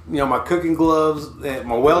my cooking gloves, and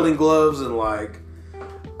my welding gloves, and like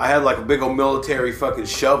I had like a big old military fucking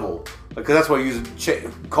shovel, like, cause that's what I use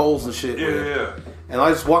coals and shit with. Yeah. And I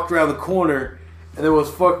just walked around the corner, and there was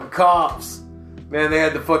fucking cops. Man, they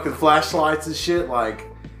had the fucking flashlights and shit, like.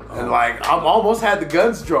 And like, I almost had the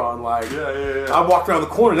guns drawn, like. Yeah. I walked around the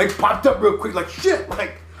corner, they popped up real quick, like shit,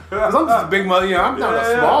 like. Cause I'm just a big mother, you know, I'm not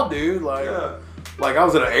a small dude, like. Yeah. Like I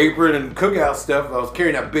was in an apron and cookout stuff. I was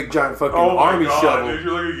carrying that big giant fucking army shovel. Dude,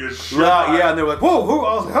 you're looking at your shit. Yeah, and they were like, whoa.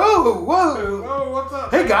 I was like, whoa. Whoa, what's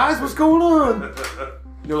up? Hey guys, what's going on?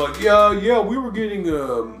 They're like, yeah, we were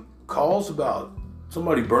getting calls about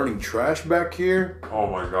somebody burning trash back here. Oh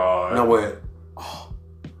my god. And I went, oh.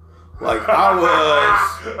 Like I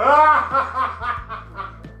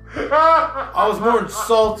was more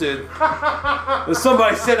insulted when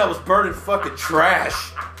somebody said I was burning fucking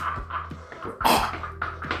trash.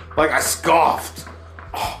 Like I scoffed.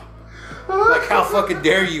 Like, how fucking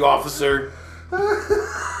dare you, officer?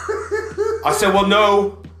 I said, well,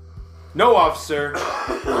 no, officer.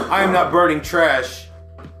 I am not burning trash.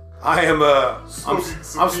 I am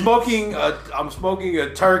I'm smoking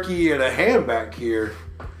a turkey and a ham back here.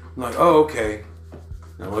 I'm like, oh, okay.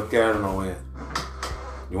 And I looked at it and I went,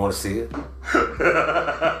 you want to see it?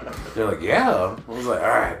 They're like, yeah. I was like, all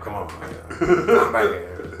right, come on. Come back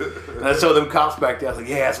here. And I saw them cops back there. I was like,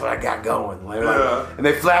 yeah, that's what I got going. And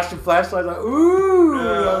they flashed the flashlights like, ooh. Yeah.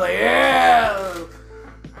 I was like, yeah.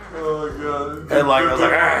 Oh my god. And like, I was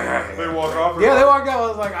like, all right. They walk off. Yeah, they walk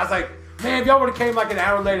out. I was like, man, if y'all would have came like an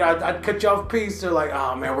hour later, I'd cut you off a piece. They're like,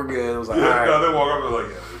 oh man, we're good. I was like, all right. No, they walk up and they're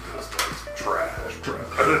like, yeah, this guy's trash.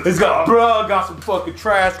 He's got some fucking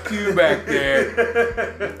trash cube back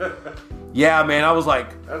there. Yeah, man, I was like,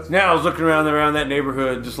 I was looking around that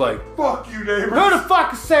neighborhood, just like, fuck you, neighbors. Who the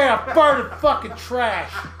fuck is saying I burned fucking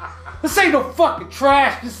trash? This ain't no fucking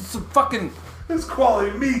trash. This is some fucking. This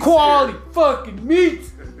quality meat. Quality fucking meat.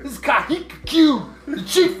 This is Kahika Cube, the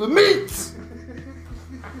chief of meats.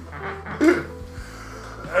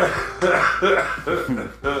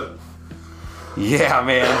 Yeah,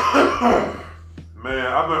 man. Man,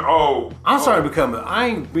 I'm starting to become I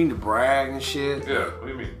ain't mean to brag and shit. Yeah, what do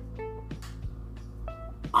you mean?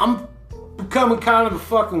 I'm becoming kind of a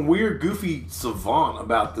fucking weird, goofy savant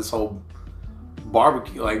about this whole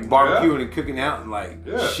barbecuing and cooking out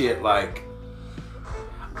and shit. Like,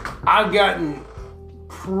 I've gotten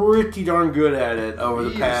pretty darn good at it over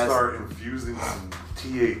the past. Start infusing some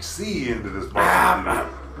THC into this barbecue.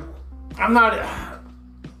 I'm not.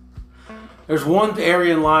 There's one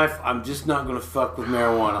area in life I'm just not going to fuck with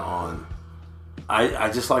marijuana on. I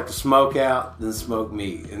just like to smoke out, then smoke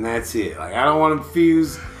meat, and that's it. Like, I don't want to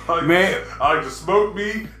infuse. I like to smoke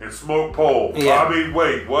meat and smoke pole. Yeah. I mean,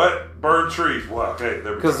 wait, what? Burn trees. Well, okay, there we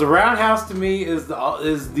go. Because the Roundhouse to me is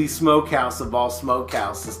the smokehouse of all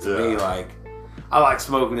smokehouses to me. Like, I like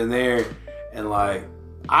smoking in there, and like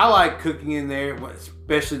I like cooking in there,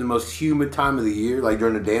 especially the most humid time of the year, like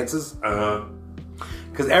during the dances.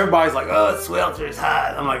 Because everybody's like, oh, it's swelter, it's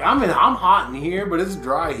hot. I'm like, I'm hot in here, but it's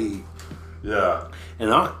dry heat. Yeah. And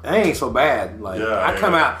it ain't so bad. Like, I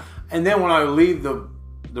come out, and then when I leave the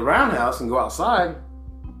roundhouse and go outside,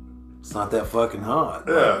 it's not that fucking hot.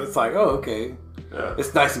 Yeah. Like, it's like, oh, okay. Yeah.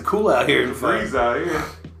 It's nice and cool out here. It's freeze out here.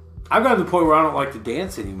 I've gotten to the point where I don't like to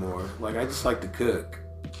dance anymore. Like, I just like to cook.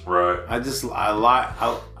 Right. I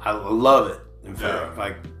love it. In fact,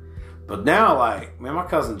 like, but now, like, man, my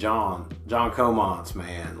cousin John Comons,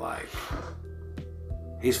 man, like,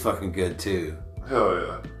 he's fucking good too. Hell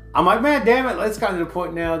yeah. I'm like, man, damn it, it's gotten to the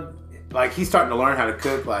point now, like, he's starting to learn how to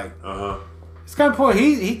cook. Like, it's kind of point.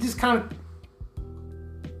 He just kind of,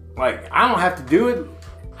 like, I don't have to do it.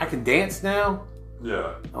 I can dance now.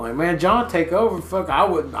 Yeah. I'm like, man, John, take over. Fuck,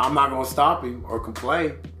 I'm not gonna stop him or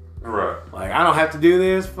complain. Right. Like, I don't have to do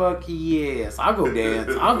this. Fuck yes. I'll go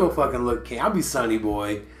dance. I'll go fucking look king. I'll be Sunny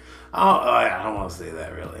Boy. I don't want to say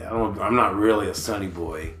that really. I'm not really a Sunny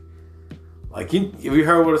Boy. Like, have you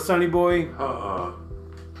heard what a Sunny Boy?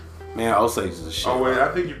 Man, Osage is a shit. Oh wait,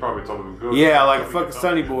 I think you probably told me. Yeah, like a fucking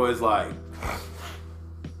Sunny Boy is like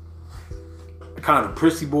kind of a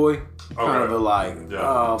prissy boy. Kind of a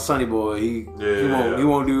like, Sunny Boy. He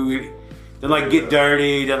won't do. Doesn't like get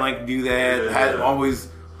dirty. Doesn't like do that. Always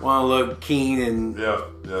want to look keen and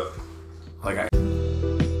like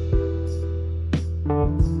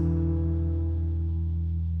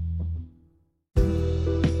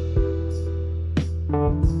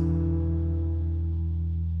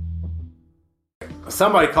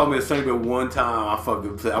somebody called me a Sunny Boy one time. I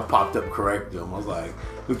popped up, corrected him. I was like,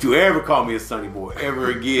 "Don't you ever call me a Sunny Boy ever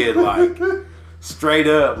again?" Like, straight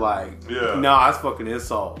up, like, nah, it's fucking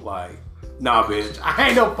insult. Like, nah, bitch, I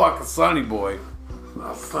ain't no fucking Sunny Boy.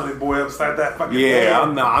 Not Sunny Boy upside that fucking head.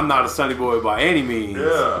 I'm not a Sunny Boy by any means.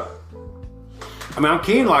 Yeah. I mean, I'm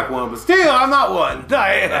keen like one, but still, I'm not one.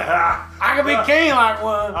 I can be keen like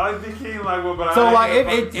one. I like to be keen like one, but so I like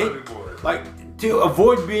ain't Sunny Boy. Like, to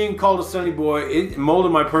avoid being called a Sunny Boy, it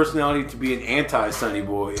molded my personality to be an anti-Sunny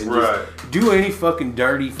Boy and just do any fucking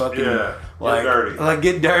dirty fucking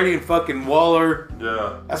get dirty and fucking waller.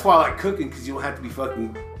 Yeah. That's why I like cooking, because you don't have to be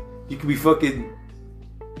fucking. You can be fucking.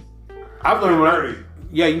 I've learned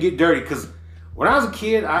you can get dirty, because when I was a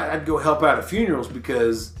kid, I'd go help out at funerals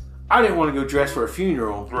because I didn't want to go dress for a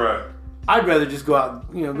funeral. Right. I'd rather just go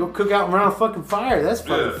out, go cook out around a fucking fire. That's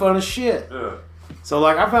fucking fun as shit. Yeah. So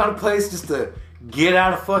like, I found a place just to get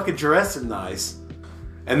out of fucking dressing nice.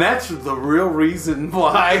 And that's the real reason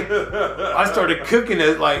why I started cooking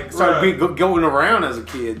it, like, going around as a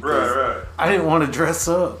kid. Right. I didn't want to dress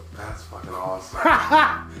up. That's fucking awesome.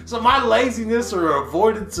 So my laziness or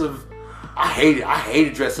avoidance of, I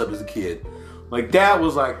hated dress up as a kid. Like, that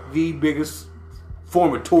was like the biggest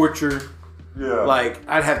form of torture. Yeah. Like,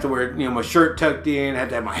 I'd have to wear, my shirt tucked in, have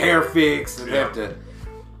to have my hair fixed, and have to.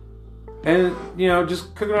 And,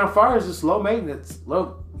 just cooking around fire is just low maintenance.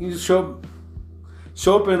 You just show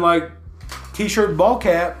up in like t-shirt, ball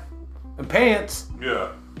cap, and pants.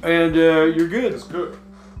 Yeah. And you're good. It's good.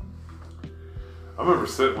 I remember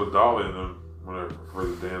sitting with Dolly and them for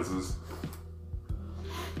the dances.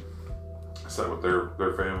 I sat with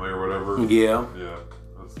their family or whatever. Yeah. Yeah.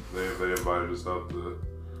 They invited us out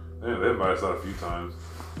they invited us out a few times.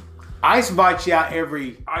 I invite you out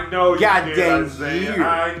every goddamn year.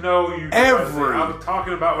 I know you did. I'm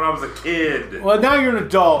talking about when I was a kid. Well, now you're an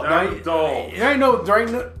adult. Now I'm an adult.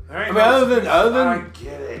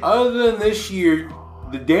 Other than this year,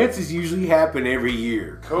 the dances usually happen every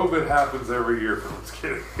year. COVID happens every year. I'm just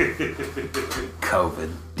kidding.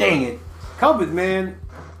 COVID. Dang it. COVID, man.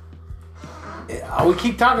 We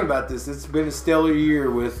keep talking about this. It's been a stellar year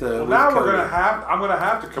with now COVID. I'm gonna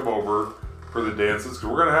have to come over for the dances, because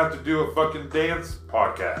we're gonna have to do a fucking dance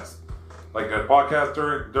podcast, like a podcast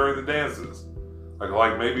during the dances,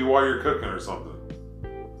 like maybe while you're cooking or something.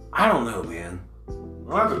 I don't know, man. We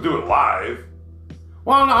don't have to do it live.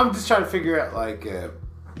 Well, no, I'm just trying to figure out, like,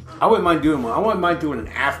 I wouldn't mind doing one. I wouldn't mind doing an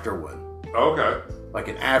after one. Okay. Like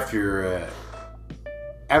an after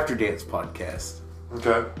dance podcast.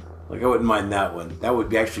 Okay. Like, I wouldn't mind that one. That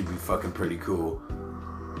would actually be fucking pretty cool.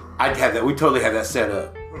 I'd have that. We totally have that set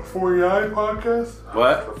up. A 49 podcast?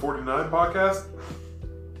 What? A 49 podcast?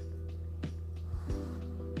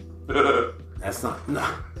 That's not. No.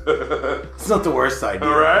 It's not the worst idea.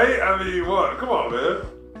 All right? I mean, what? Come on, man.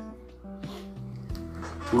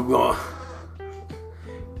 We're going.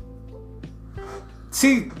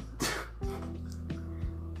 See,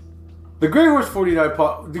 the Grey Horse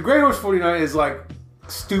 49 the Grey Horse 49 is like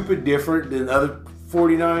stupid different than other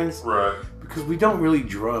 49s. Right. Because we don't really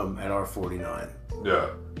drum at our 49. Yeah.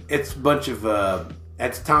 It's a bunch of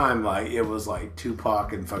at the time, like, it was like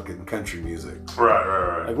Tupac and fucking country music.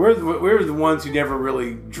 Right. Like, we're the ones who never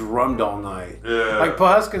really drummed all night. Yeah. Like,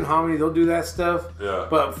 Pawhuska and Hominy, they'll do that stuff. Yeah.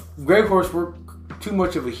 But Grey Horse, we're too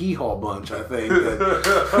much of a hee-haw bunch, I think. We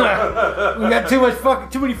got too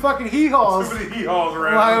many fucking hee-haws. Too many hee-haws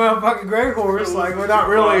around. Like, I'm fucking Grey Horse. Like, we're not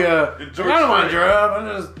really, I don't want to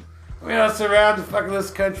drum. I sit around and fucking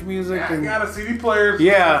listen to country music. Yeah, and I got a CD player.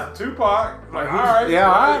 Yeah. Tupac. I'm like, all right.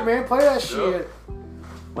 Yeah, all right, man, play that shit.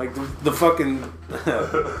 Like the fucking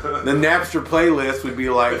the Napster playlist would be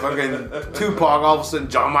like fucking Tupac, all of a sudden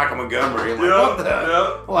John Michael Montgomery. I'm like, what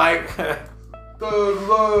the? Like,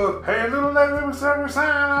 hey, little lady, sign,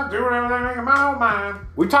 I do everything in my own mind.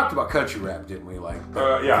 We talked about country rap, didn't we? Like,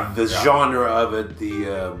 the genre of it,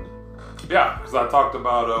 yeah, because I talked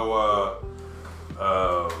about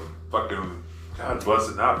fucking, God bless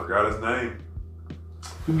it, now I forgot his name.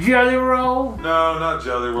 Jelly Roll? No, not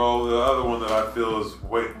Jelly Roll. The other one that I feel is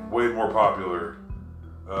way more popular,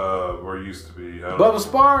 or used to be. Bubba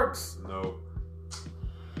Sparks? No.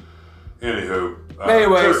 Anywho.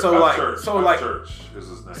 Anyway, Church is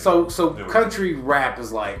his name. So anyway. Country rap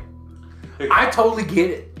is like, I totally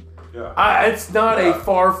get it. Yeah. It's not a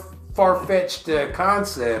far-fetched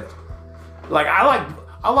concept. Like, I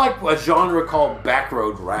like a genre called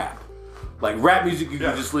backroad rap. Like rap music you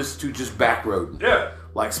can just listen to just backroad. Yeah.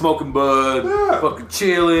 Like smoking bud, fucking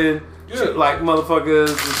chilling, like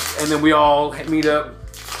motherfuckers, and then we all meet up,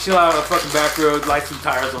 chill out on the fucking back road, light some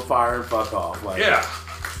tires on fire, and fuck off. Like,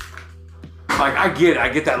 like I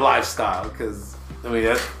get that lifestyle because I mean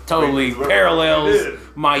that totally parallels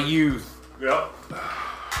my youth. Yep.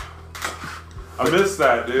 I miss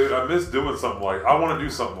that, dude. I miss doing something like. I want to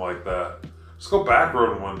do something like that. Just go back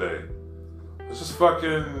roading one day. Let's just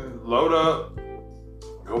fucking load up,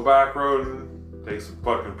 go back roading. Take some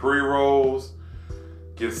fucking pre-rolls,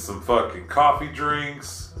 get some fucking coffee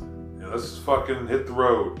drinks, and let's just fucking hit the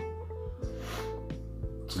road.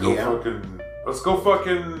 Let's go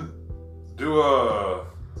fucking do a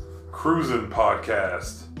cruising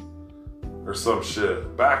podcast or some shit.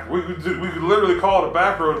 We could literally call it a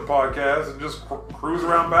back road podcast and just cruise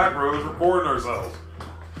around back roads recording ourselves.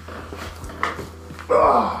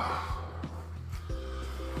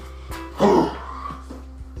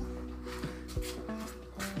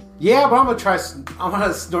 Yeah, but I'm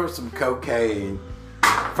gonna snort some cocaine.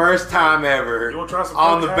 First time ever. You wanna try some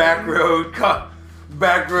on cocaine? The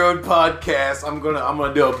back road podcast. I'm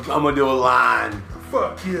gonna do a line.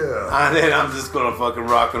 Fuck yeah. And then I'm just gonna fucking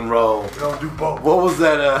rock and roll. We don't do both. What was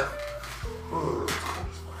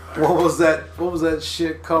that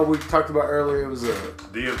shit called we talked about earlier? It was a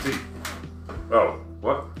DMT. Oh,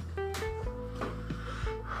 what?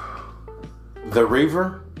 The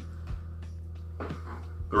Reaver?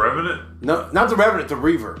 The Revenant? No, not the Revenant, the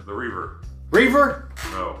Reaver. The Reaver. Reaver?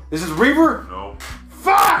 No. Is this Reaver? No.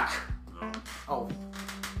 Fuck! No. Oh.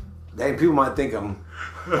 Dang, people might think I'm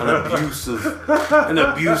an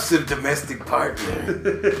abusive domestic partner.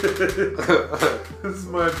 This is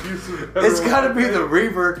my abusive. It's gotta be the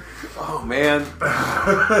Reaver. Oh man.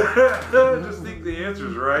 I just think the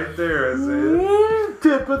answer's right there. I say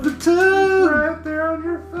Tip of the tongue. right there on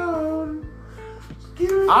your phone.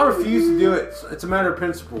 I refuse to do it. It's a matter of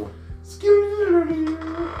principle. It's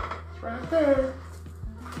right there.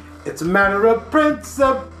 It's a matter of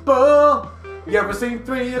principle. You ever seen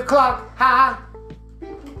 3 o'clock high?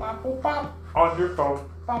 On your phone.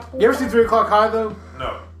 You ever seen 3 o'clock high though?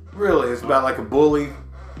 No. Really, it's about like a bully.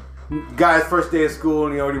 Guy's first day of school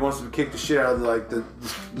and he already wants to kick the shit out of like the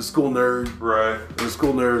school nerd. Right. And the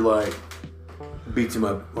school nerd like beats him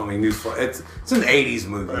up. I mean, it's an 80s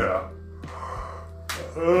movie. Yeah.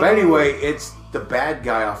 But anyway, it's the bad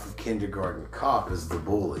guy off of Kindergarten Cop is the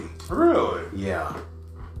bully. Really? Yeah.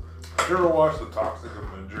 Did you ever watch The Toxic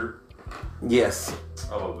Avenger? Yes.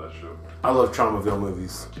 I love that show. I love Traumaville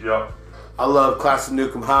movies. Yep. I love Class of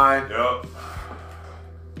Nukem High. Yep.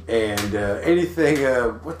 And anything,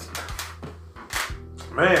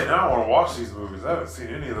 Man, now I want to watch these movies. I haven't seen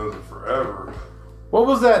any of those in forever. What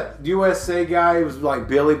was that USA guy? He was like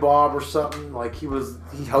Billy Bob or something. Like he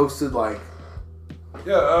hosted like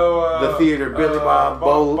the theater. Billy Bob,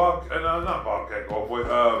 not Bobcat Goldthwait.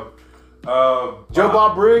 Joe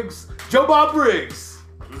Bob Briggs. Joe Bob Briggs.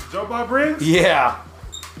 Was it Joe Bob Briggs? Yeah.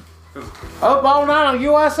 Up all night on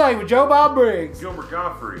USA with Joe Bob Briggs. Gilbert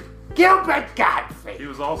Gottfried. Gilbert Gottfried. He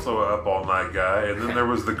was also an up all night guy, and then there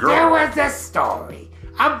was the girl. There was a story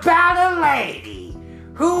about a lady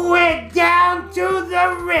who went down to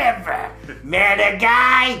the river, met a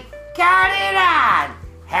guy, got it on,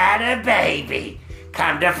 had a baby.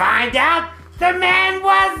 Come to find out, the man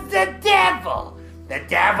was the devil. The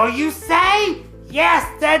devil, you say? Yes,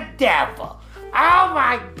 the devil. Oh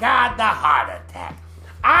my God, the heart attack.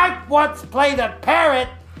 I once played a parrot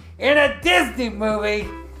in a Disney movie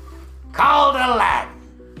called Aladdin.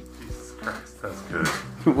 Jesus Christ, that's good.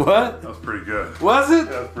 What? That was pretty good. Was it?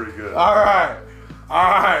 That was pretty good. All right,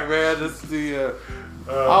 man. That's the.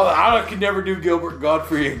 I could never do Gilbert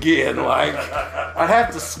Godfrey again. Like, I'd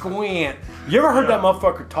have to squint. You ever heard that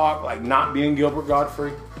motherfucker talk like not being Gilbert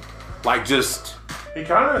Godfrey? Like just. He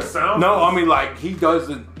kind of sounds. No, I mean like he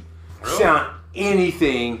doesn't sound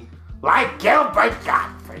anything. Like Gilbert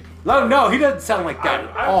Godfrey. No, he doesn't sound like that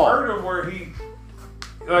at all. I've heard him where he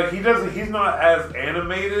doesn't. He's not as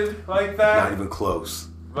animated like that. Not even close.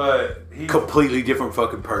 But he Completely different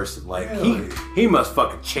fucking person. Like Really? he must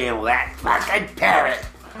fucking channel that fucking parrot.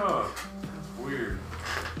 Huh. That's weird.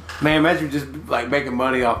 Man, imagine just like making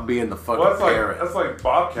money off being the fucking Well, parrot. that's like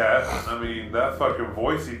Bobcat. I mean, that fucking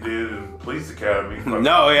voice he did in Police Academy. Fucking,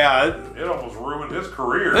 No, yeah. It almost ruined his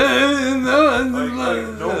career.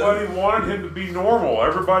 Like, nobody wanted him to be normal.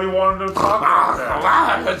 Everybody wanted him to talk like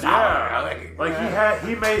that. Yeah. Like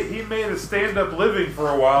he made a stand-up living for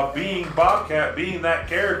a while, being Bobcat, being that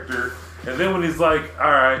character, and then when he's like,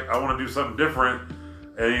 all right, I want to do something different,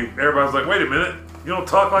 and everybody's like, wait a minute, you don't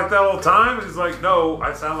talk like that all the time? And he's like, no,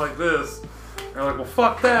 I sound like this. And they're like, well,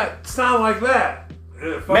 fuck that, sound like that.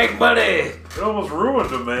 Make money. It almost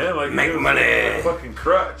ruined him, man. Like Make it was money. Like a fucking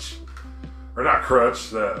crutch, or not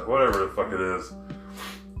crutch, that whatever the fuck it is.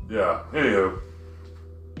 Yeah. Anywho.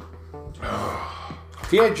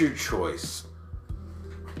 If you had your choice,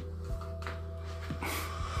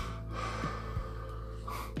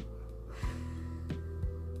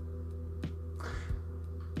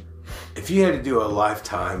 if you had to do a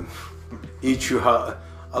lifetime,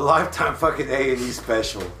 a lifetime fucking A&E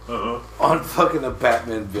special on fucking a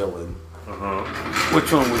Batman villain,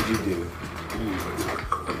 which one would you do?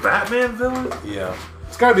 A Batman villain? Yeah.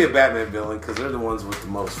 It's gotta be a Batman villain because they're the ones with the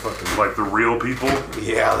most fucking. Like the real people?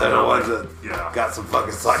 Yeah, they're the ones that got some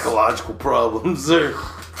fucking psychological problems.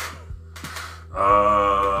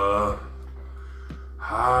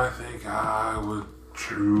 I think I would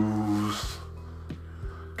choose.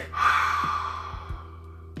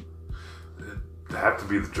 It'd have to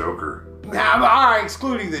be the Joker. Nah, but alright,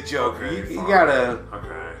 excluding the Joker. Okay, you fine. gotta.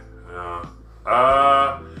 Okay. Yeah.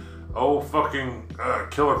 Fucking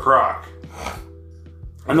Killer Croc.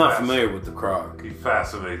 I'm not familiar with the Croc. He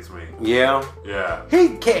fascinates me. Yeah? Yeah. He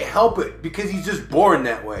can't help it because he's just born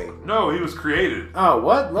that way. No, he was created. Oh,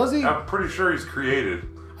 what? Was he? I'm pretty sure he's created.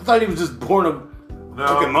 I thought he was just born a No.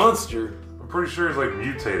 fucking monster. I'm pretty sure he's like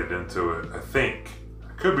mutated into it. I think.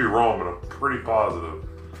 I could be wrong, but I'm pretty positive.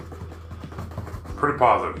 Pretty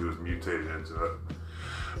positive he was mutated into it.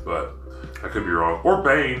 But I could be wrong. Or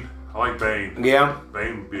Bane. I like Bane. Yeah.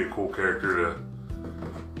 Bane would be a cool character to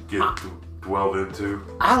get dwelled into.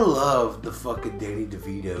 I love the fucking Danny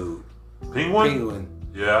DeVito Penguin.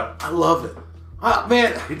 Yeah. I love it.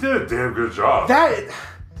 Man, He did a damn good job. the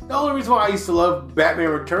only reason why I used to love Batman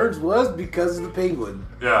Returns was because of the Penguin.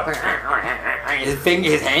 Yeah.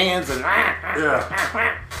 His hands and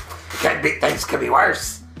Yeah. Things could be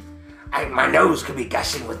worse. My nose could be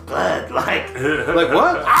gushing with blood. Like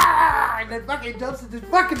what? And then fucking jumps and just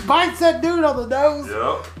fucking bites that dude on the nose.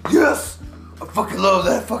 Yep. Yes! I fucking love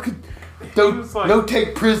that fucking was like- no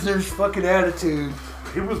take prisoners fucking attitude.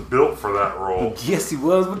 He was built for that role. Yes, he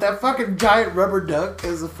was with that fucking giant rubber duck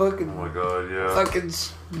as a fucking Oh my god, yeah. fucking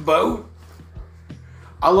boat.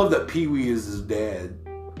 I love that Pee Wee is his dad.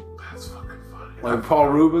 That's fucking funny. Like Paul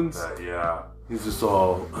Rubens. Yeah. He's just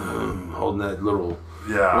all holding that little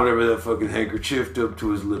Yeah. whatever that fucking handkerchief up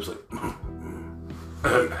to his lips,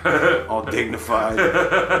 like all dignified.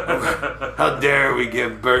 How dare we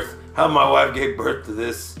give birth? How my wife gave birth to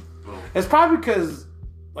this? It's probably because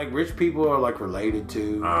like rich people are like related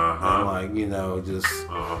to, and like just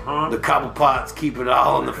the couple pots keep it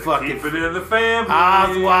all in the fucking. Keep it in the family.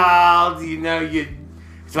 Oswald,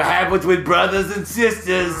 it's what happens with brothers and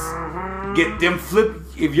sisters. Get them flip.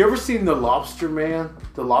 Have you ever seen The Lobster Man?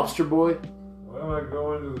 The Lobster Boy? Why am I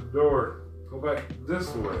going to the door? Go back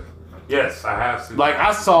this way. Yes, I have seen. Like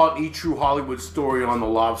I saw an E! True Hollywood Story on The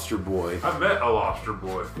Lobster Boy. I met a lobster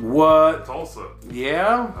boy. What? Tulsa.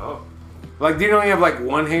 Yeah? Oh. Like, do you only have like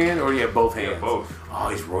one hand or do you have both hands? Yeah, both. Oh,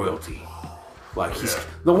 he's royalty. Like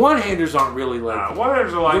the one-handers aren't really like.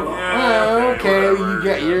 One-handers are like, okay, whatever, you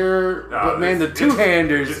got your. But man, the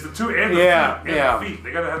two-handers. It's the two and the feet. Yeah. The feet.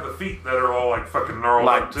 They gotta have the feet that are all like fucking gnarled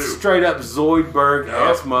Like up too. straight up Zoidberg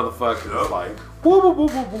ass Yep. motherfuckers. Yep. Like, woo, woo, woo,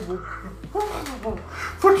 woo, woo, woo.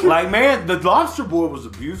 Fucking Like, man, the lobster boy was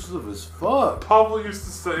abusive as fuck. Pablo used to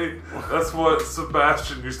say that's what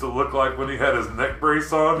Sebastian used to look like when he had his neck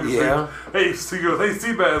brace on. He'd Yeah. say, he goes, hey,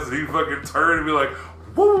 Seabass, and he'd fucking turn and be like,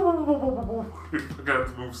 woo, woo, woo, woo, woo, woo. He'd fucking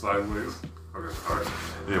have to move sideways. Okay, alright.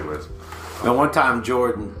 Anyways. And one time,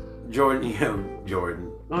 Jordan, he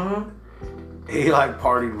like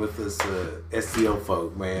partied with this SEO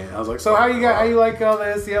folk, man. I was like, so how you like all the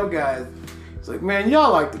SEO guys? He's like, man,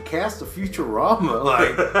 y'all like the cast of Futurama,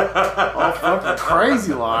 like all fucking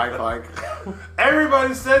crazy, like.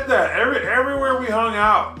 Everybody said that. Everywhere we hung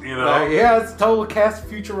out, you know. Like, yeah, it's a total cast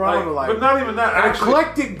of Futurama, like. But not even that. An Actually,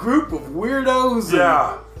 eclectic group of weirdos.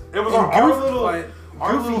 yeah, it was and our goofy, little, like,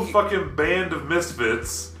 our little goofy- fucking band of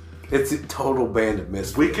misfits. It's a total band of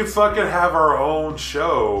misfits. We could fucking have our own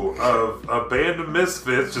show of a band of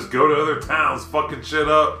misfits. Just go to other towns, fucking shit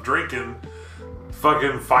up, drinking,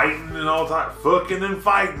 fucking fighting and all time, fucking and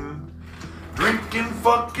fighting, drinking,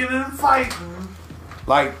 fucking and fighting,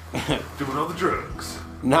 like doing all the drugs.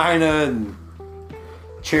 Nina and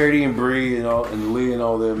Charity and Bree and Lee and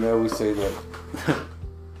all them. Man, we say that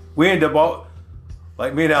we end up all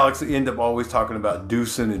like me and Alex end up always talking about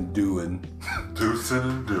deucing and doing. Deucing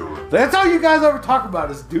and doing. That's all you guys ever talk about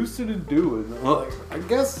is deucing and doing. I'm like, I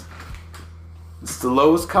guess it's the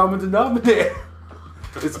lowest common denominator.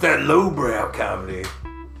 It's that lowbrow comedy.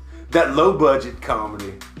 That low budget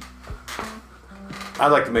comedy. I'd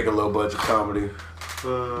like to make a low budget comedy.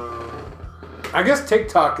 I guess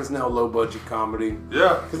TikTok is now low budget comedy.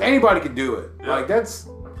 Yeah. Because anybody can do it. Yeah. Like that's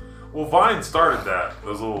Well, Vine started that.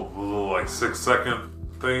 Those little like 6-second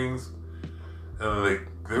things, and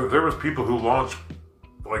there was people who launched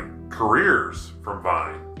like careers from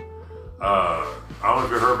Vine. I don't know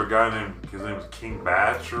if you heard of a guy named his name was King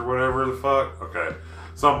Batch or whatever the fuck. Okay,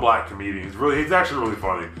 some black comedian. He's actually really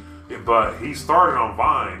funny, but he started on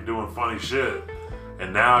Vine doing funny shit,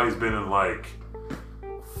 and now he's been in like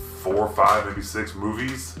 4 or 5, maybe 6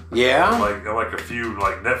 movies. yeah. Like a few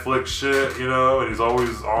like Netflix shit, you know, and he's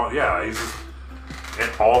always on. Yeah, he's just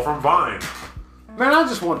and all from Vine, Man, I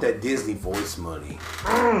just want that Disney voice money.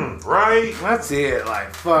 right? That's it.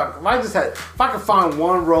 Like fuck. If I could find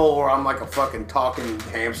one role where I'm like a fucking talking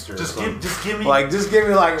hamster. Just or something. give me just give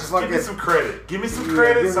me like a give fucking. me some credit. Give me some Yeah,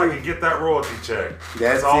 credit give so I me- can get that royalty check.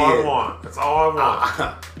 That's all it. I want. That's all I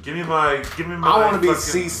want. Give me my. I want to be fucking-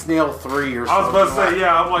 Sea Snail 3 or something. I was about to say, like-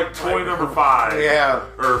 yeah, I'm like toy number 5. Yeah.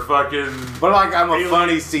 Or fucking. But like I'm a Alien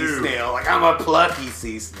funny sea 2. snail. Like I'm a plucky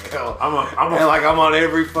sea snail. I'm and a. like I'm on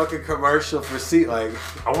every fucking commercial for sea. Like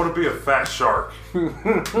I want to be a fat shark.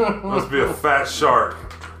 Must be a fat shark.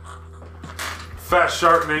 Fat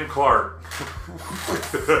shark named Clark.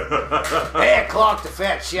 hey, Clark the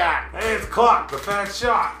fat shark. Hey, it's Clark, the fat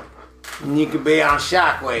shark. And you could be on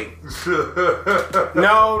Shark Week.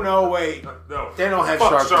 No, wait. No, They don't have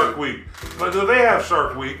fuck Shark Week. But they have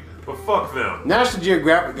Shark Week, but fuck them. National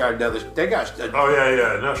Geographic got another. They got a Oh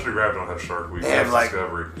yeah. National Geographic don't have Shark Week. They have, That's like-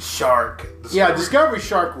 Discovery. shark. Yeah, Discovery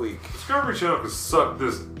Shark Week. Discovery Channel can suck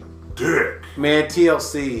this dick. Man,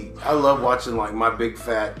 TLC. I love watching like my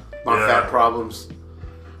fat problems.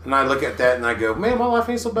 And I look at that and I go, man, my life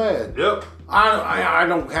ain't so bad. Yep. I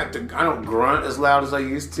don't grunt as loud as I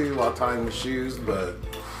used to while tying my shoes, but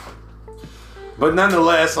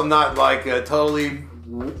nonetheless, I'm not like totally,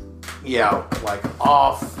 like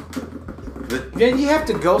off. Then you have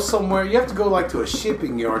to go somewhere. You have to go like to a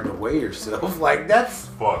shipping yard to weigh yourself. Like that's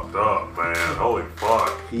Fucked up, man. Holy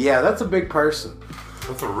fuck. that's a big person.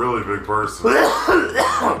 That's a really big person.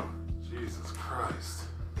 Jesus Christ.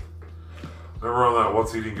 Remember on that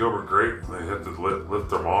What's Eating Gilbert Grape when they had to lift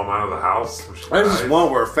their mom out of the house? when she There's this died?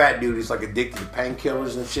 one where a fat dude is like addicted to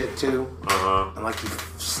painkillers and shit too, Uh-huh. and like he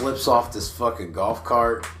slips off this fucking golf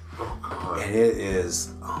cart, Oh, God. and it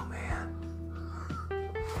is man,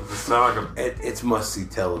 Does it sound like a... it's must see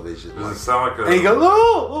television. Does Like, it sound like a... and he goes,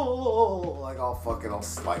 oh, like all fucking,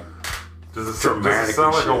 like Does it dramatic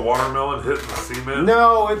sound like and a shit. watermelon hitting the cement?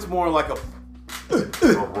 no, it's more like a.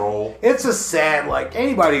 A roll? It's a sad, like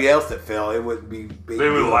anybody else that fell, it wouldn't be. They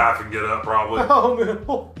would laugh and get up, probably. Oh man,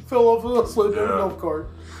 fell off, slipped in the Yeah. golf cart.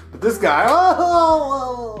 But this guy,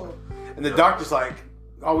 oh, and the doctor's like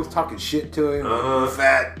always talking shit to him. Uh-huh.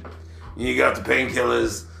 Fat, you got the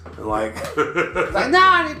painkillers, and like, Like, no,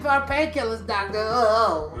 I need more painkillers, doctor.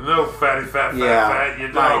 Oh. No, fatty, fat, you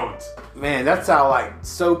like, don't. man, that's how like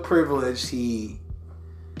so privileged he.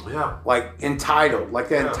 Yeah. Like entitled, like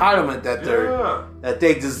the Yeah. entitlement that Yeah.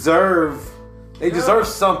 they deserve. They deserve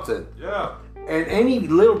something, Yeah. and any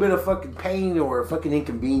little bit of fucking pain or fucking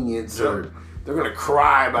inconvenience, Yeah. or they're gonna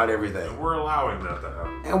cry about everything. And we're allowing that to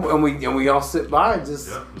happen. And we all sit by and just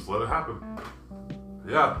Yeah, just let it happen.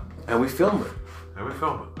 Yeah. and we film it. And we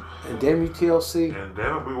film it. And damn you, TLC. And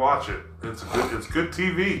damn it, we watch it. It's good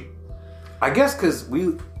TV. I guess because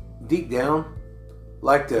we, deep down,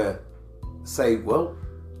 like to say, well,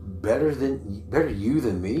 better you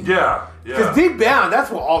than me. Yeah. Because deep down,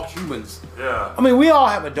 that's what all humans. Yeah. I mean, we all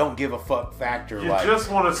have a don't give a fuck factor. You like,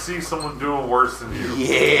 just want to see someone doing worse than you.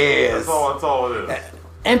 Yes. That's all it is.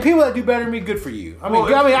 And people that do better than me, good for you. I'm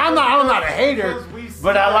not a hater,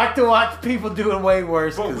 but I like to watch people doing way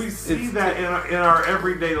worse. But we see that in our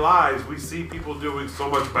everyday lives. We see people doing so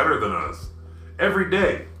much better than us every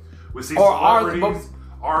day. We see celebrities,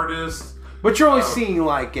 artists. But you're only seeing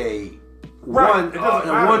like one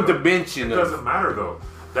dimension. It doesn't matter though.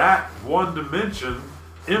 That one dimension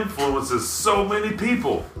influences so many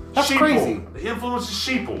people. That's crazy. It influences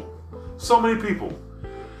sheeple. So many people.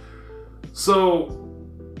 So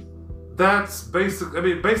that's basic. I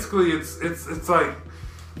mean, basically, it's like,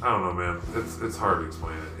 I don't know, man. It's hard to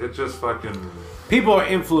explain it. It just fucking. People are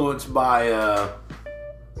influenced by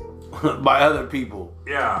by other people.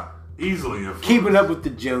 Yeah, easily influenced. Keeping up with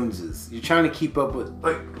the Joneses. You're trying to keep up with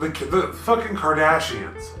like the fucking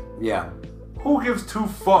Kardashians. Yeah. Who gives two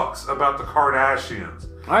fucks about the Kardashians?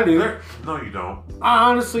 I do. No, you don't. I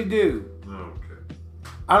honestly do. Okay.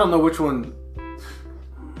 I don't know which one.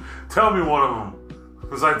 Tell me one of them.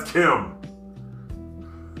 Besides Kim.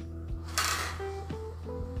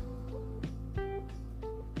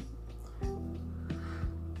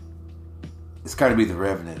 It's got to be the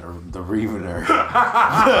Revenant or the Reaver.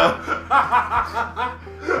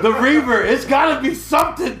 The Reaver. It's got to be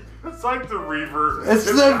something. It's like the Reaver. It's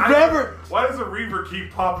the Reaver. Why does the Reaver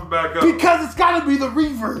keep popping back up? Because it's got to be the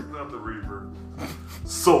Reaver. Not the Reaver.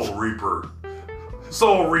 Soul Reaper.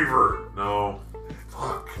 Soul Reaver. No.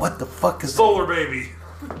 Fuck. What the fuck is Solar Baby.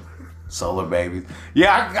 Solar Babies.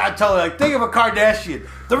 Yeah, I totally like. Think of a Kardashian.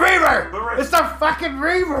 The Reaver. It's the fucking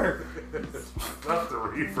Reaver. Not the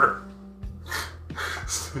Reaver.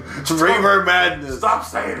 It's Reaver madness. Stop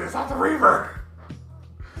saying it. It's not the Reaver.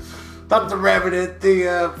 Not the Revenant.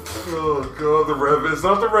 Oh god, the Revenant. It's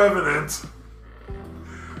not the Revenant.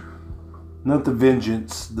 Not the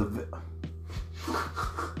Vengeance. Man,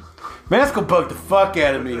 that's gonna bug the fuck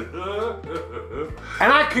out of me.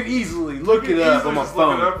 And I could easily look it up on my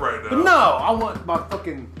phone. Look it up right now. But no, I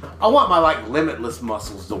want my like limitless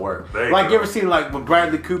muscles to work. Like you ever seen like when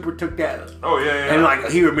Bradley Cooper took that? Oh yeah. And like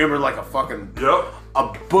he remembered like a fucking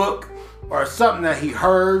a book or something that he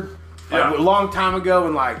heard like, a long time ago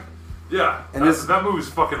and like and that movie's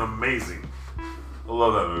fucking amazing. I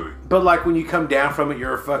love that movie. But like when you come down from it,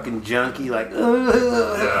 you're a fucking junkie. Like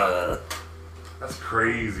yeah, that's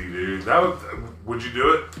crazy, dude. Would you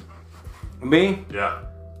do it? Me? Yeah.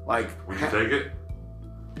 Like, would you take it?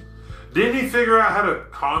 Didn't he figure out how to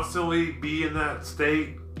constantly be in that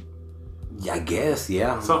state? Yeah, I guess,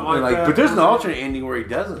 yeah. Something like that. But there's an alternate ending where he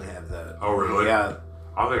doesn't have that. Oh, really? Yeah.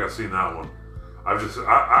 I don't think I've seen that one. I just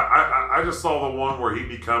saw the one where he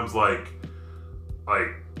becomes like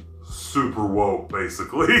super woke,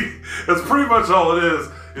 basically. That's pretty much all it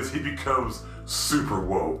is he becomes super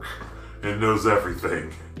woke and knows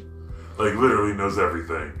everything. Like, literally knows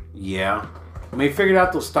everything. Yeah. I mean, he figured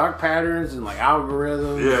out those stock patterns and, like,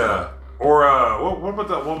 algorithms. Yeah. Or, what about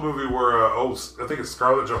that one movie where, I think it's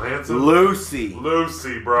Scarlett Johansson? Lucy,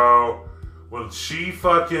 bro. When she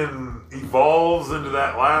fucking evolves into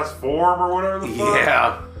that last form or whatever the fuck.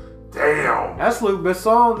 Yeah. Damn. That's Luc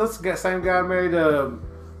Besson. That's the same guy who made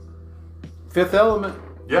Fifth Element.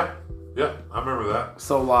 Yeah. Yeah, I remember that.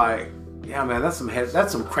 So, like... Yeah, man, that's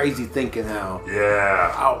some crazy thinking now.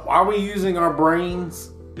 Yeah. Are we using our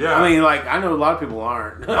brains? Yeah. I mean, like, I know a lot of people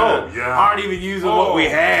aren't. Oh, yeah. Aren't even using what we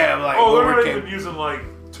have. Like, they're not even using, like,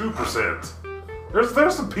 2%.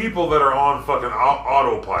 There's some people that are on fucking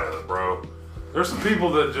autopilot, bro. There's some people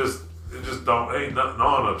that just ain't nothing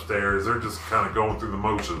on upstairs. They're just kind of going through the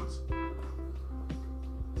motions.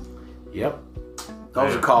 Yep.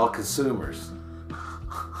 Those are called consumers.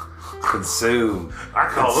 Consume. I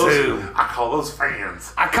call those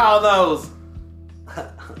fans. I call those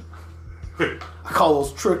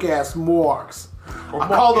trick ass marks. I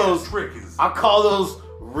call those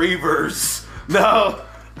reavers. No.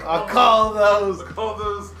 I call those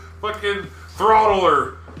fucking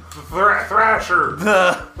throttler. Thrasher.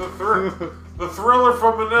 The thriller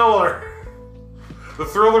from Manila. The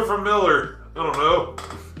thriller from Miller. I don't know.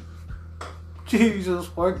 Jesus,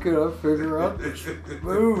 why can't I figure out this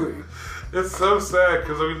movie? It's so sad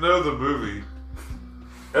because we know the movie.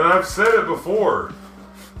 And I've said it before.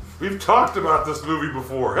 We've talked about this movie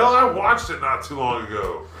before. Hell, I watched it not too long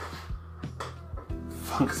ago.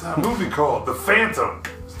 Fuck is that movie called? The Phantom.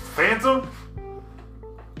 Phantom?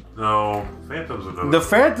 No, Phantom's another. The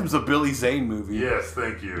Phantom's a Billy Zane movie. Yes,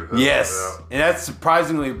 thank you. Yes, and that's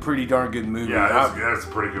surprisingly a pretty darn good movie. Yeah, that's a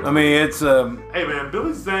pretty good. I mean, it's Hey man,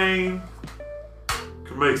 Billy Zane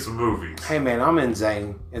could make some movies. Hey man, I'm in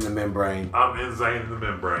Zane in the membrane. I'm in Zane in the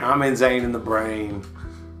membrane. I'm in Zane in the brain.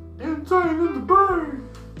 In Zane in the brain.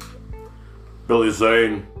 Billy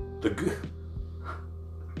Zane, the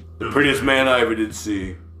prettiest man I ever did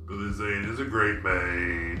see. Billy Zane is a great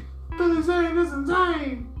man. Billy Zane is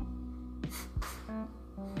insane.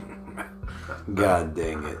 God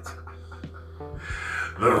dang it.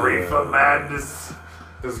 The reefer madness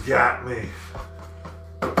has got me.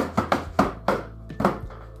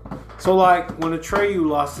 So like when Atreyu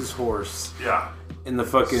lost his horse Yeah. in the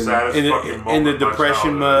fucking Saddest in fucking the moment of my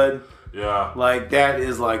depression childhood. mud, Yeah. like that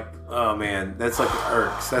is like, oh man, that's like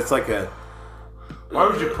irks. That's like a Why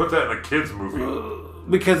would you put that in a kid's movie?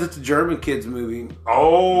 because it's a German kids movie.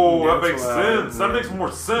 Oh, that That's makes why, sense. That yeah. makes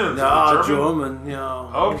more sense. Nah, It's German. German,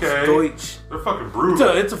 yeah. Okay. It's Deutsch. They're fucking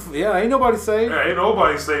brutal. Yeah, ain't nobody safe. Yeah, ain't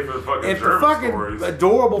nobody safe in the fucking If the German fucking stories.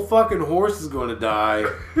 adorable fucking horse is gonna die,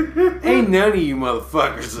 ain't none of you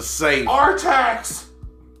motherfuckers are safe. Artax!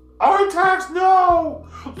 Artax, no!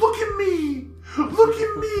 Look at me! Look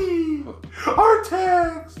at me!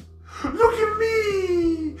 Artax! Look at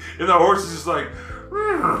me! And the horse is just like,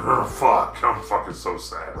 fuck, I'm fucking so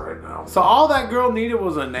sad right now. So all that girl needed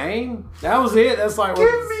was a name? That was it? That's like Give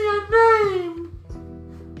me a name!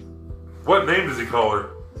 What name does he call her?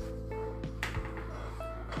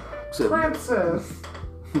 Princess.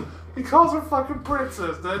 He calls her fucking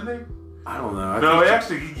princess, doesn't he? I don't know. No,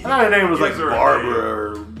 actually, I thought her name was like gives her a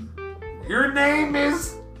Barbara name. or Your name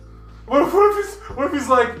is. What if he's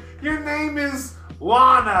like, your name is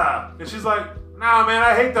Lana, and she's like, nah, man,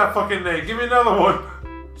 I hate that fucking name. Give me another one.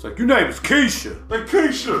 it's like your name is Keisha. Like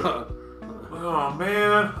Keisha. Oh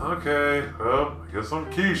man. Okay. Well, I guess I'm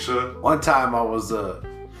Keisha. One time I was at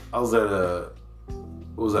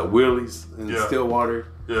Willie's in Yeah. Stillwater,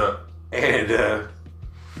 Yeah. and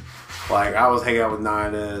like I was hanging out with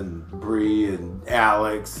Nina and Bree and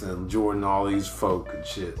Alex and Jordan, all these folk and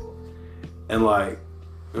shit, and like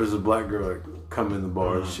there was a black girl like come in the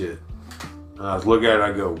bar and shit, and I was looking at her,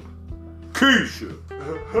 I go, Keisha,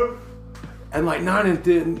 and like Nina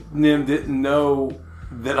didn't know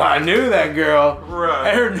that I knew that girl, Right.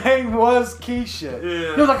 and her name was Keisha.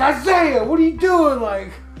 Yeah. He was like, Isaiah, what are you doing,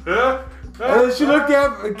 like? Yeah. And then she looked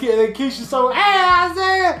up, and Keisha saw, hey,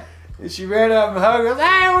 Isaiah! And she ran up and hugged us.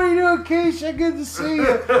 Hey, what are you doing, Keisha? Good to see you.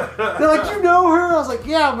 They're like, you know her? I was like,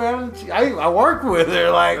 yeah, man. I worked with her.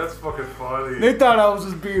 Like, That's fucking funny. they thought I was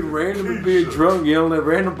just being random and being Keisha. drunk, yelling at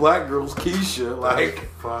random black girls, Keisha. Like,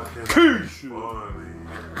 Fucking Keisha. funny.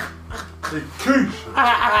 Hey, Keisha.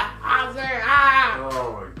 I say, ah.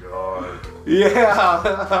 Oh my god.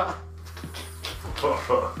 Yeah.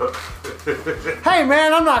 Hey,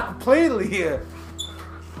 man, I'm not completely a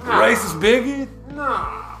racist bigot.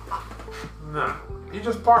 Nah. You're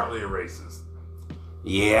just partly a racist.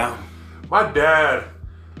 Yeah. My dad,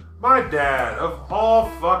 of all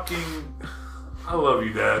fucking, I love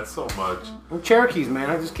you, Dad, so much. I'm Cherokees, man.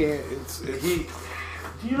 I just can't.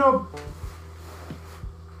 Do you know,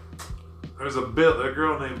 there's a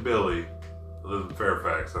girl named Billy, that lives in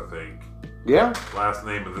Fairfax, I think. Yeah. Last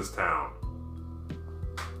name of this town.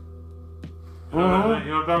 You Mm-hmm.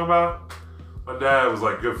 know what I'm talking about? My dad was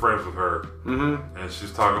like good friends with her. Mm-hmm. And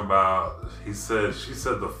she's talking about, she said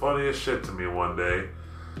the funniest shit to me one day.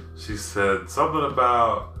 She said something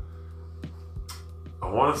about, I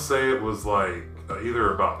want to say it was like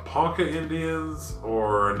either about Ponca Indians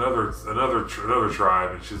or another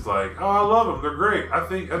tribe. And she's like, oh, I love them. They're great. I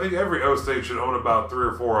think every O-State should own about 3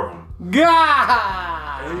 or 4 of them.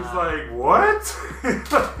 God. And he's like, what?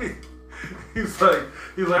 He's like,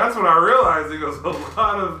 that's when I realized. He goes, a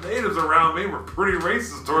lot of natives around me were pretty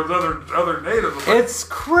racist towards other natives. I'm like, It's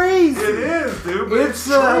crazy. it is, dude. But it's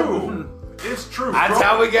true. It's true. That's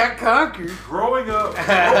how we got conquered. Growing up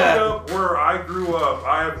where I grew up,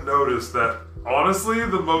 I have noticed that honestly,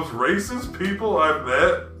 the most racist people I've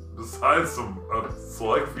met, besides some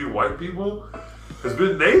select few white people, has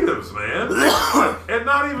been natives, man. And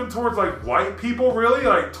not even towards like white people, really,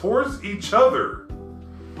 like towards each other.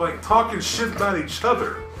 Like talking shit about each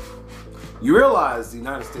other. You realize the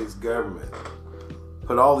United States government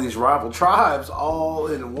put all these rival tribes all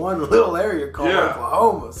in one little area called Yeah.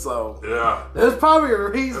 Oklahoma. So Yeah. there's probably a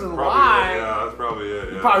reason why. Yeah, that's probably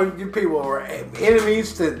it. Yeah. Probably people were enemies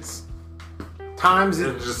since times.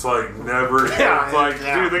 It's just like never. Yeah, It's like,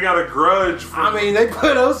 yeah. dude, they got a grudge. From, I mean, they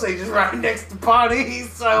put Osages right next to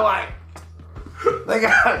Pawnees, so like they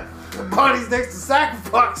got the Pawnees next to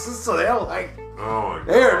Sacrifoxes, so they're like oh my god.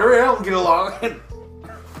 they don't get along.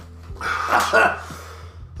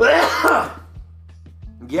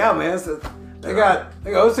 Yeah, man. So they got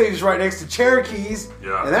Osage right next to Cherokees.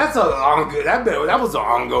 Yeah. And that's that was an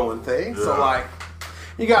ongoing thing. So Yeah. like,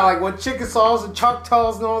 you got like what Chickasaws and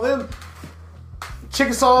Choctaws and all them.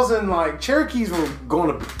 Chickasaws and like Cherokees were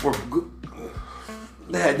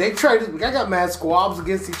they traded. I got mad squabs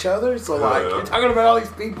against each other. So like, you're talking about all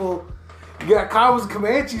these people. You got Kiowas and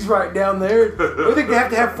Comanches right down there. I think they have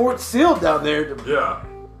to have Fort Sill down there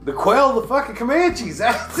to quell the fucking Comanches.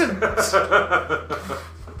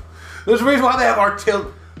 There's a reason why they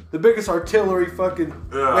have the biggest artillery fucking.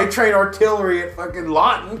 Yeah. They trade artillery at fucking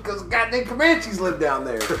Lawton because goddamn Comanches live down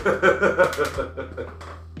there.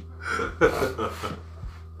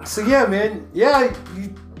 So yeah, man. Yeah,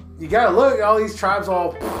 you gotta look at all these tribes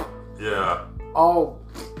all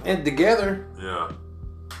in together. Yeah.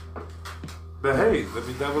 But hey, I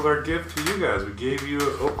mean, that was our gift to you guys. We gave you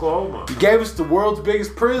Oklahoma. You gave us the world's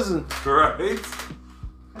biggest prison. Right?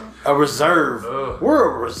 A reserve. Ugh.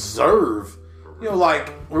 We're a reserve. You know,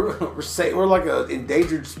 like we're like an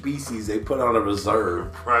endangered species. They put on a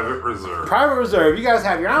reserve. Private reserve. Private reserve. You guys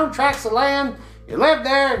have your own tracts of land. You live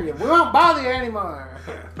there, and we won't bother you anymore.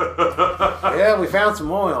 Yeah, we found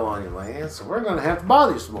some oil on your land, so we're gonna have to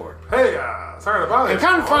bother you some more. Hey, sorry to bother you. And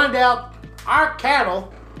kind of find out our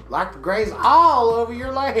cattle like to graze all over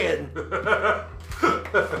your land.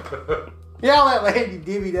 Yeah, all that land you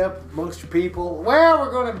divvied up amongst your people. Well, we're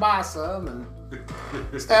going to buy some and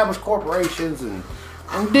establish corporations and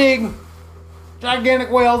dig gigantic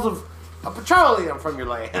wells of petroleum from your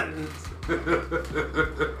land. And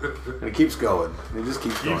it keeps going. It just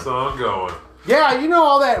keeps on going. Yeah, you know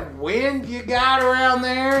all that wind you got around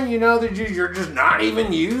there, you know, that you're just not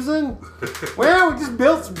even using? Well, we just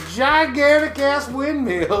built some gigantic ass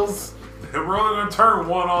windmills. And we're only going to turn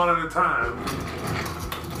one on at a time.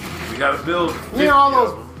 We got to build 50 You know all of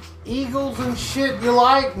those them. eagles and shit you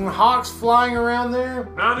like and hawks flying around there?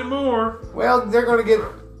 Not anymore. Well, they're going to get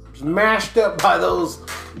smashed up by those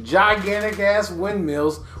gigantic ass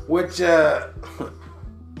windmills, which the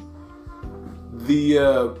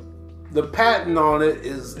patent on it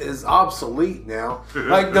is obsolete now.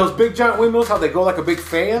 Like those big giant windmills, how they go like a big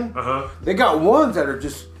fan. They got ones that are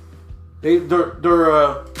just they're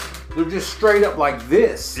just straight up like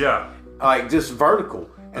this. Yeah. Like just vertical,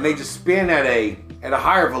 and they just spin at a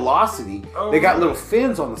higher velocity. Oh. They got little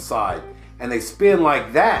fins on the side, and they spin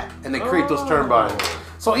like that, and they create those turbines.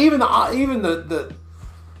 So even the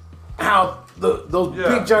those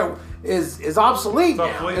big giant is obsolete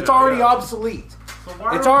now. It's already obsolete. So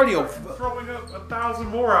why It's are already we throwing up 1,000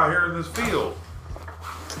 more out here in this field?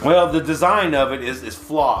 Well, the design of it is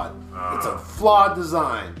flawed. It's a flawed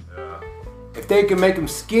design. Yeah. If they can make them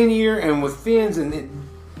skinnier and with fins and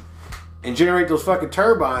generate those fucking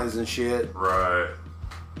turbines and shit, Right.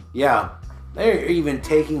 yeah, they're even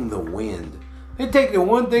taking the wind. They take the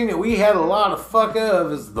one thing that we had a lot of fuck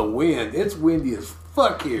of is the wind. It's windy as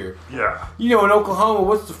fuck here. Yeah. You know, in Oklahoma,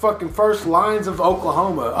 what's the fucking first lines of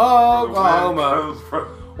Oklahoma? Oh, Oklahoma,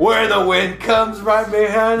 where the wind comes right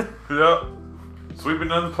behind. Yep. Sweeping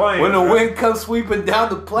down the plains. When the wind comes sweeping down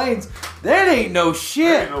the plains, that ain't no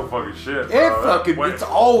shit. Ain't no fucking shit. It's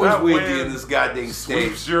always that windy wind in this goddamn state.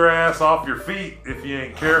 Sweeps your ass off your feet if you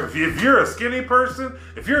ain't care. If you're a skinny person,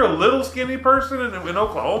 if you're a little skinny person in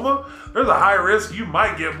Oklahoma, there's a high risk you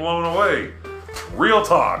might get blown away. Real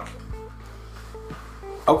talk.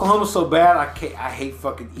 Oklahoma's so bad, I hate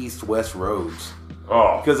fucking east-west roads.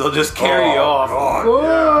 Oh. Because they'll just carry you off. God,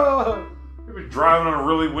 Whoa. yeah. You'll be driving on a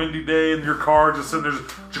really windy day in your car, just sitting there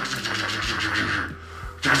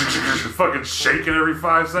just fucking shaking every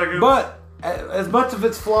 5 seconds. But, as much of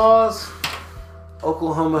its flaws,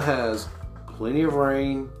 Oklahoma has plenty of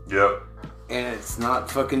rain. Yep. And it's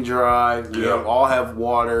not fucking dry. We Yep. all have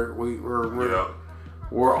water.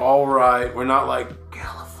 We're all right. We're not like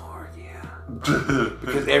California.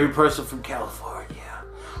 Because every person from California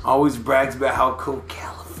always brags about how cool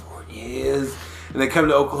California is. And they come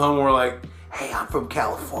to Oklahoma and we're like, hey, I'm from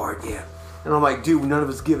California. And I'm like, dude, none of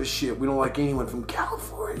us give a shit. We don't like anyone from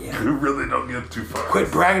California. You really don't give two fucks.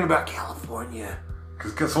 Quit bragging about California.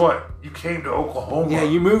 Because guess what? You came to Oklahoma. Yeah,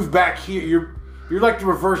 you moved back here. You're like the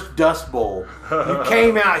reverse Dust Bowl. You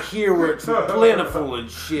came out here where it's plentiful and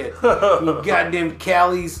shit. You goddamn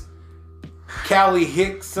Cali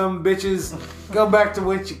Hicks, some bitches. Go back to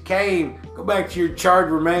whence you came. Go back to your charred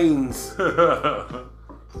remains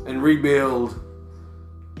and rebuild.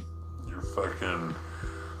 Your fucking,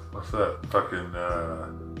 what's that?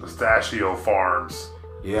 Fucking pistachio farms.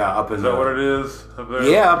 Yeah, up in Is that what it is up there?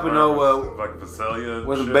 Yeah, up in like Visalia.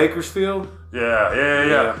 was it shit? Bakersfield?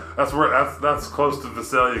 Yeah. That's close to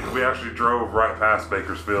Visalia. We actually drove right past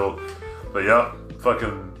Bakersfield. But yep,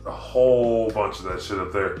 fucking a whole bunch of that shit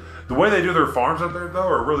up there. The way they do their farms up there though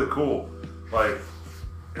are really cool. Like,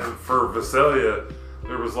 and for Visalia,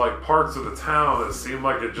 there was like parts of the town that seemed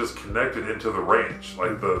like it just connected into the ranch,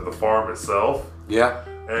 like the farm itself. Yeah.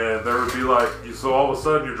 And there would be like, so all of a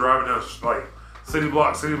sudden you're driving down like city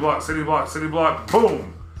block,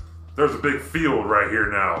 boom, there's a big field right here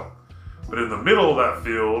now. But in the middle of that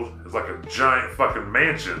field is like a giant fucking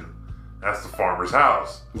mansion. That's the farmer's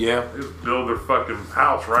house. Yeah. They just build their fucking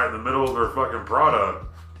house right in the middle of their fucking product.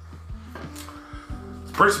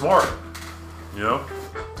 It's pretty smart, you know?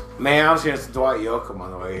 Man, I was hearing some Dwight Yoakam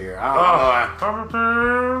on the way here. I don't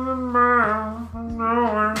know.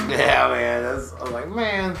 Yeah, man. I was like,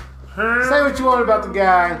 man, say what you want about the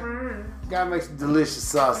guy. The guy makes delicious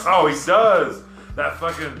sauce. Oh, he does. That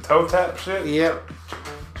fucking toe tap shit? Yep.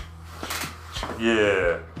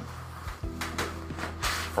 Yeah.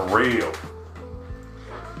 For real.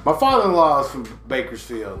 My father-in-law is from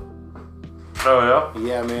Bakersfield. Oh, yeah?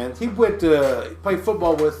 Yeah, man. He went to play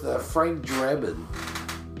football with Frank Drebin.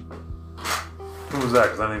 Who was that?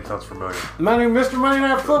 Because that name sounds familiar. Mr. Monday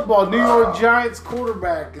Night Football, New York Giants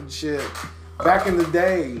quarterback and shit. Back in the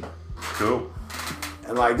day. Cool.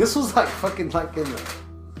 And like this was like fucking like in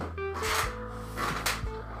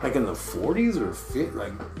the 40s or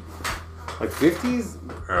like 50s.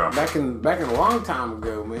 Yeah. Back in a long time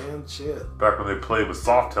ago, man. Shit. Back when they played with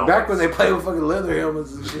soft helmets. Back when they played with fucking leather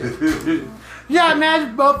helmets and shit. Yeah,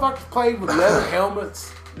 imagine motherfuckers played with leather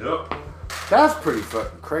helmets. Yep. That's pretty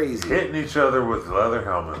fucking crazy. Hitting each other with leather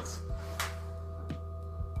helmets.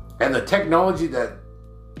 And the technology that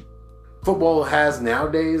football has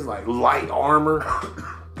nowadays, like light armor.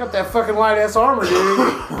 Got that fucking light ass armor, dude.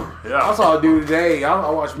 Yeah. I saw a dude today. I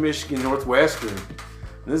watched Michigan Northwestern.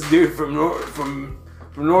 And this dude from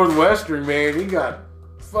Northwestern, man, he got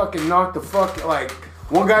fucking knocked the fuck. Like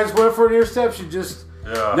one guy just went for an interception, just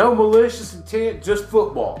no malicious intent, just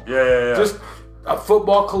football. Yeah. Just a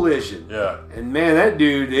football collision. Yeah. And man, that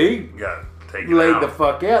dude, he got taken laid out. the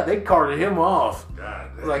fuck out. They carted him off. God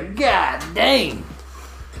dang. Like, God dang.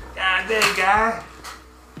 God dang, guy.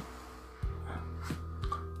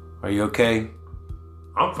 Are you okay?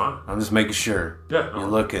 I'm fine. I'm just making sure. Yeah. You're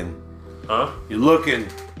looking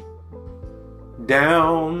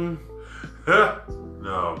down.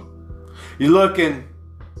 No. You're looking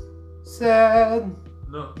sad.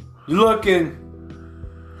 No. You're looking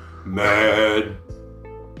mad.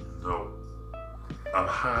 No. I'm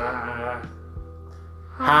high.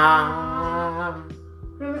 High.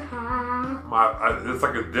 Really high. It's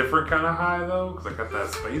like a different kind of high though, because I got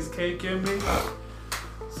that space cake in me.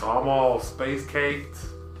 So I'm all space caked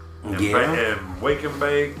and, and wake and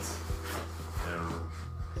baked and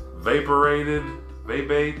vaporated,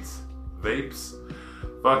 vapes,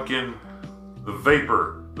 fucking the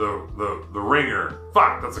vapor, the ringer.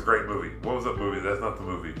 Fuck, that's a great movie. What was that movie? That's not the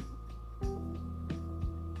movie.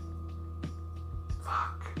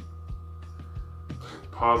 Fuck.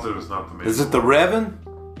 Positive it's not the movie. Is it the Revan?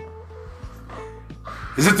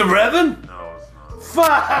 Is it the Revan? No, it's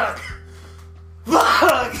not. Fuck!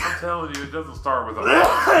 Fuck! I'm telling you, it doesn't start with an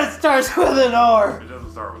R. It starts with an R. It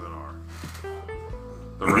doesn't start with an R.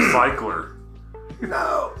 The Recycler.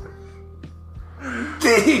 No.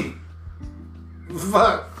 D.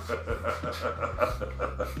 Fuck.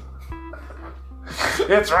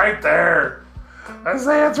 It's right there. I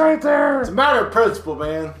say it's right there. It's a matter of principle,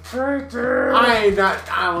 man. It's right there.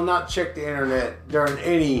 I will not check the internet during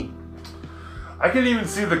any. I can even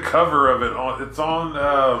see the cover of it on. It's on.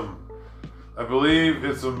 I believe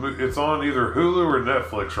it's on either Hulu or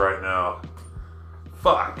Netflix right now.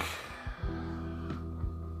 Fuck.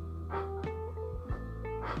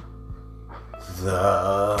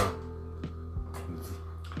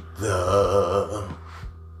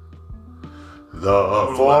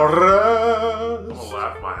 The forest. I'm gonna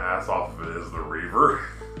laugh my ass off if it is the Reaver.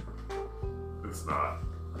 It's not.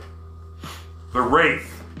 The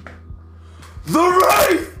Wraith. The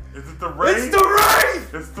Wraith! Is it the Wraith? It's the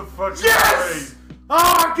Wraith! It's the fucking Yes! Wraith.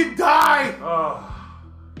 Oh, I could die! Oh,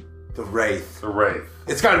 The Wraith. the Wraith.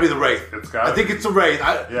 It's gotta be the Wraith. It's gotta I think it's the Wraith.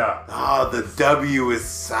 Yeah. Oh, the W is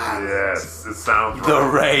silent. Yes, it sounds right. The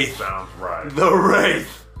Wraith. It sounds right. The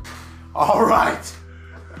Wraith. All right.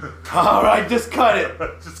 All right, just cut it.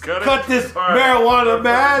 Just cut it. Cut this All right. marijuana We're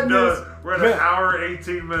madness. done. We're at an hour,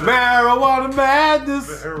 18 minutes. Marijuana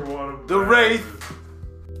madness. Marijuana The madness. Wraith.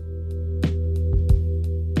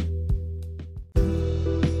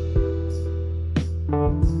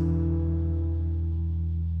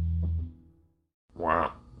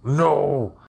 Wow. No.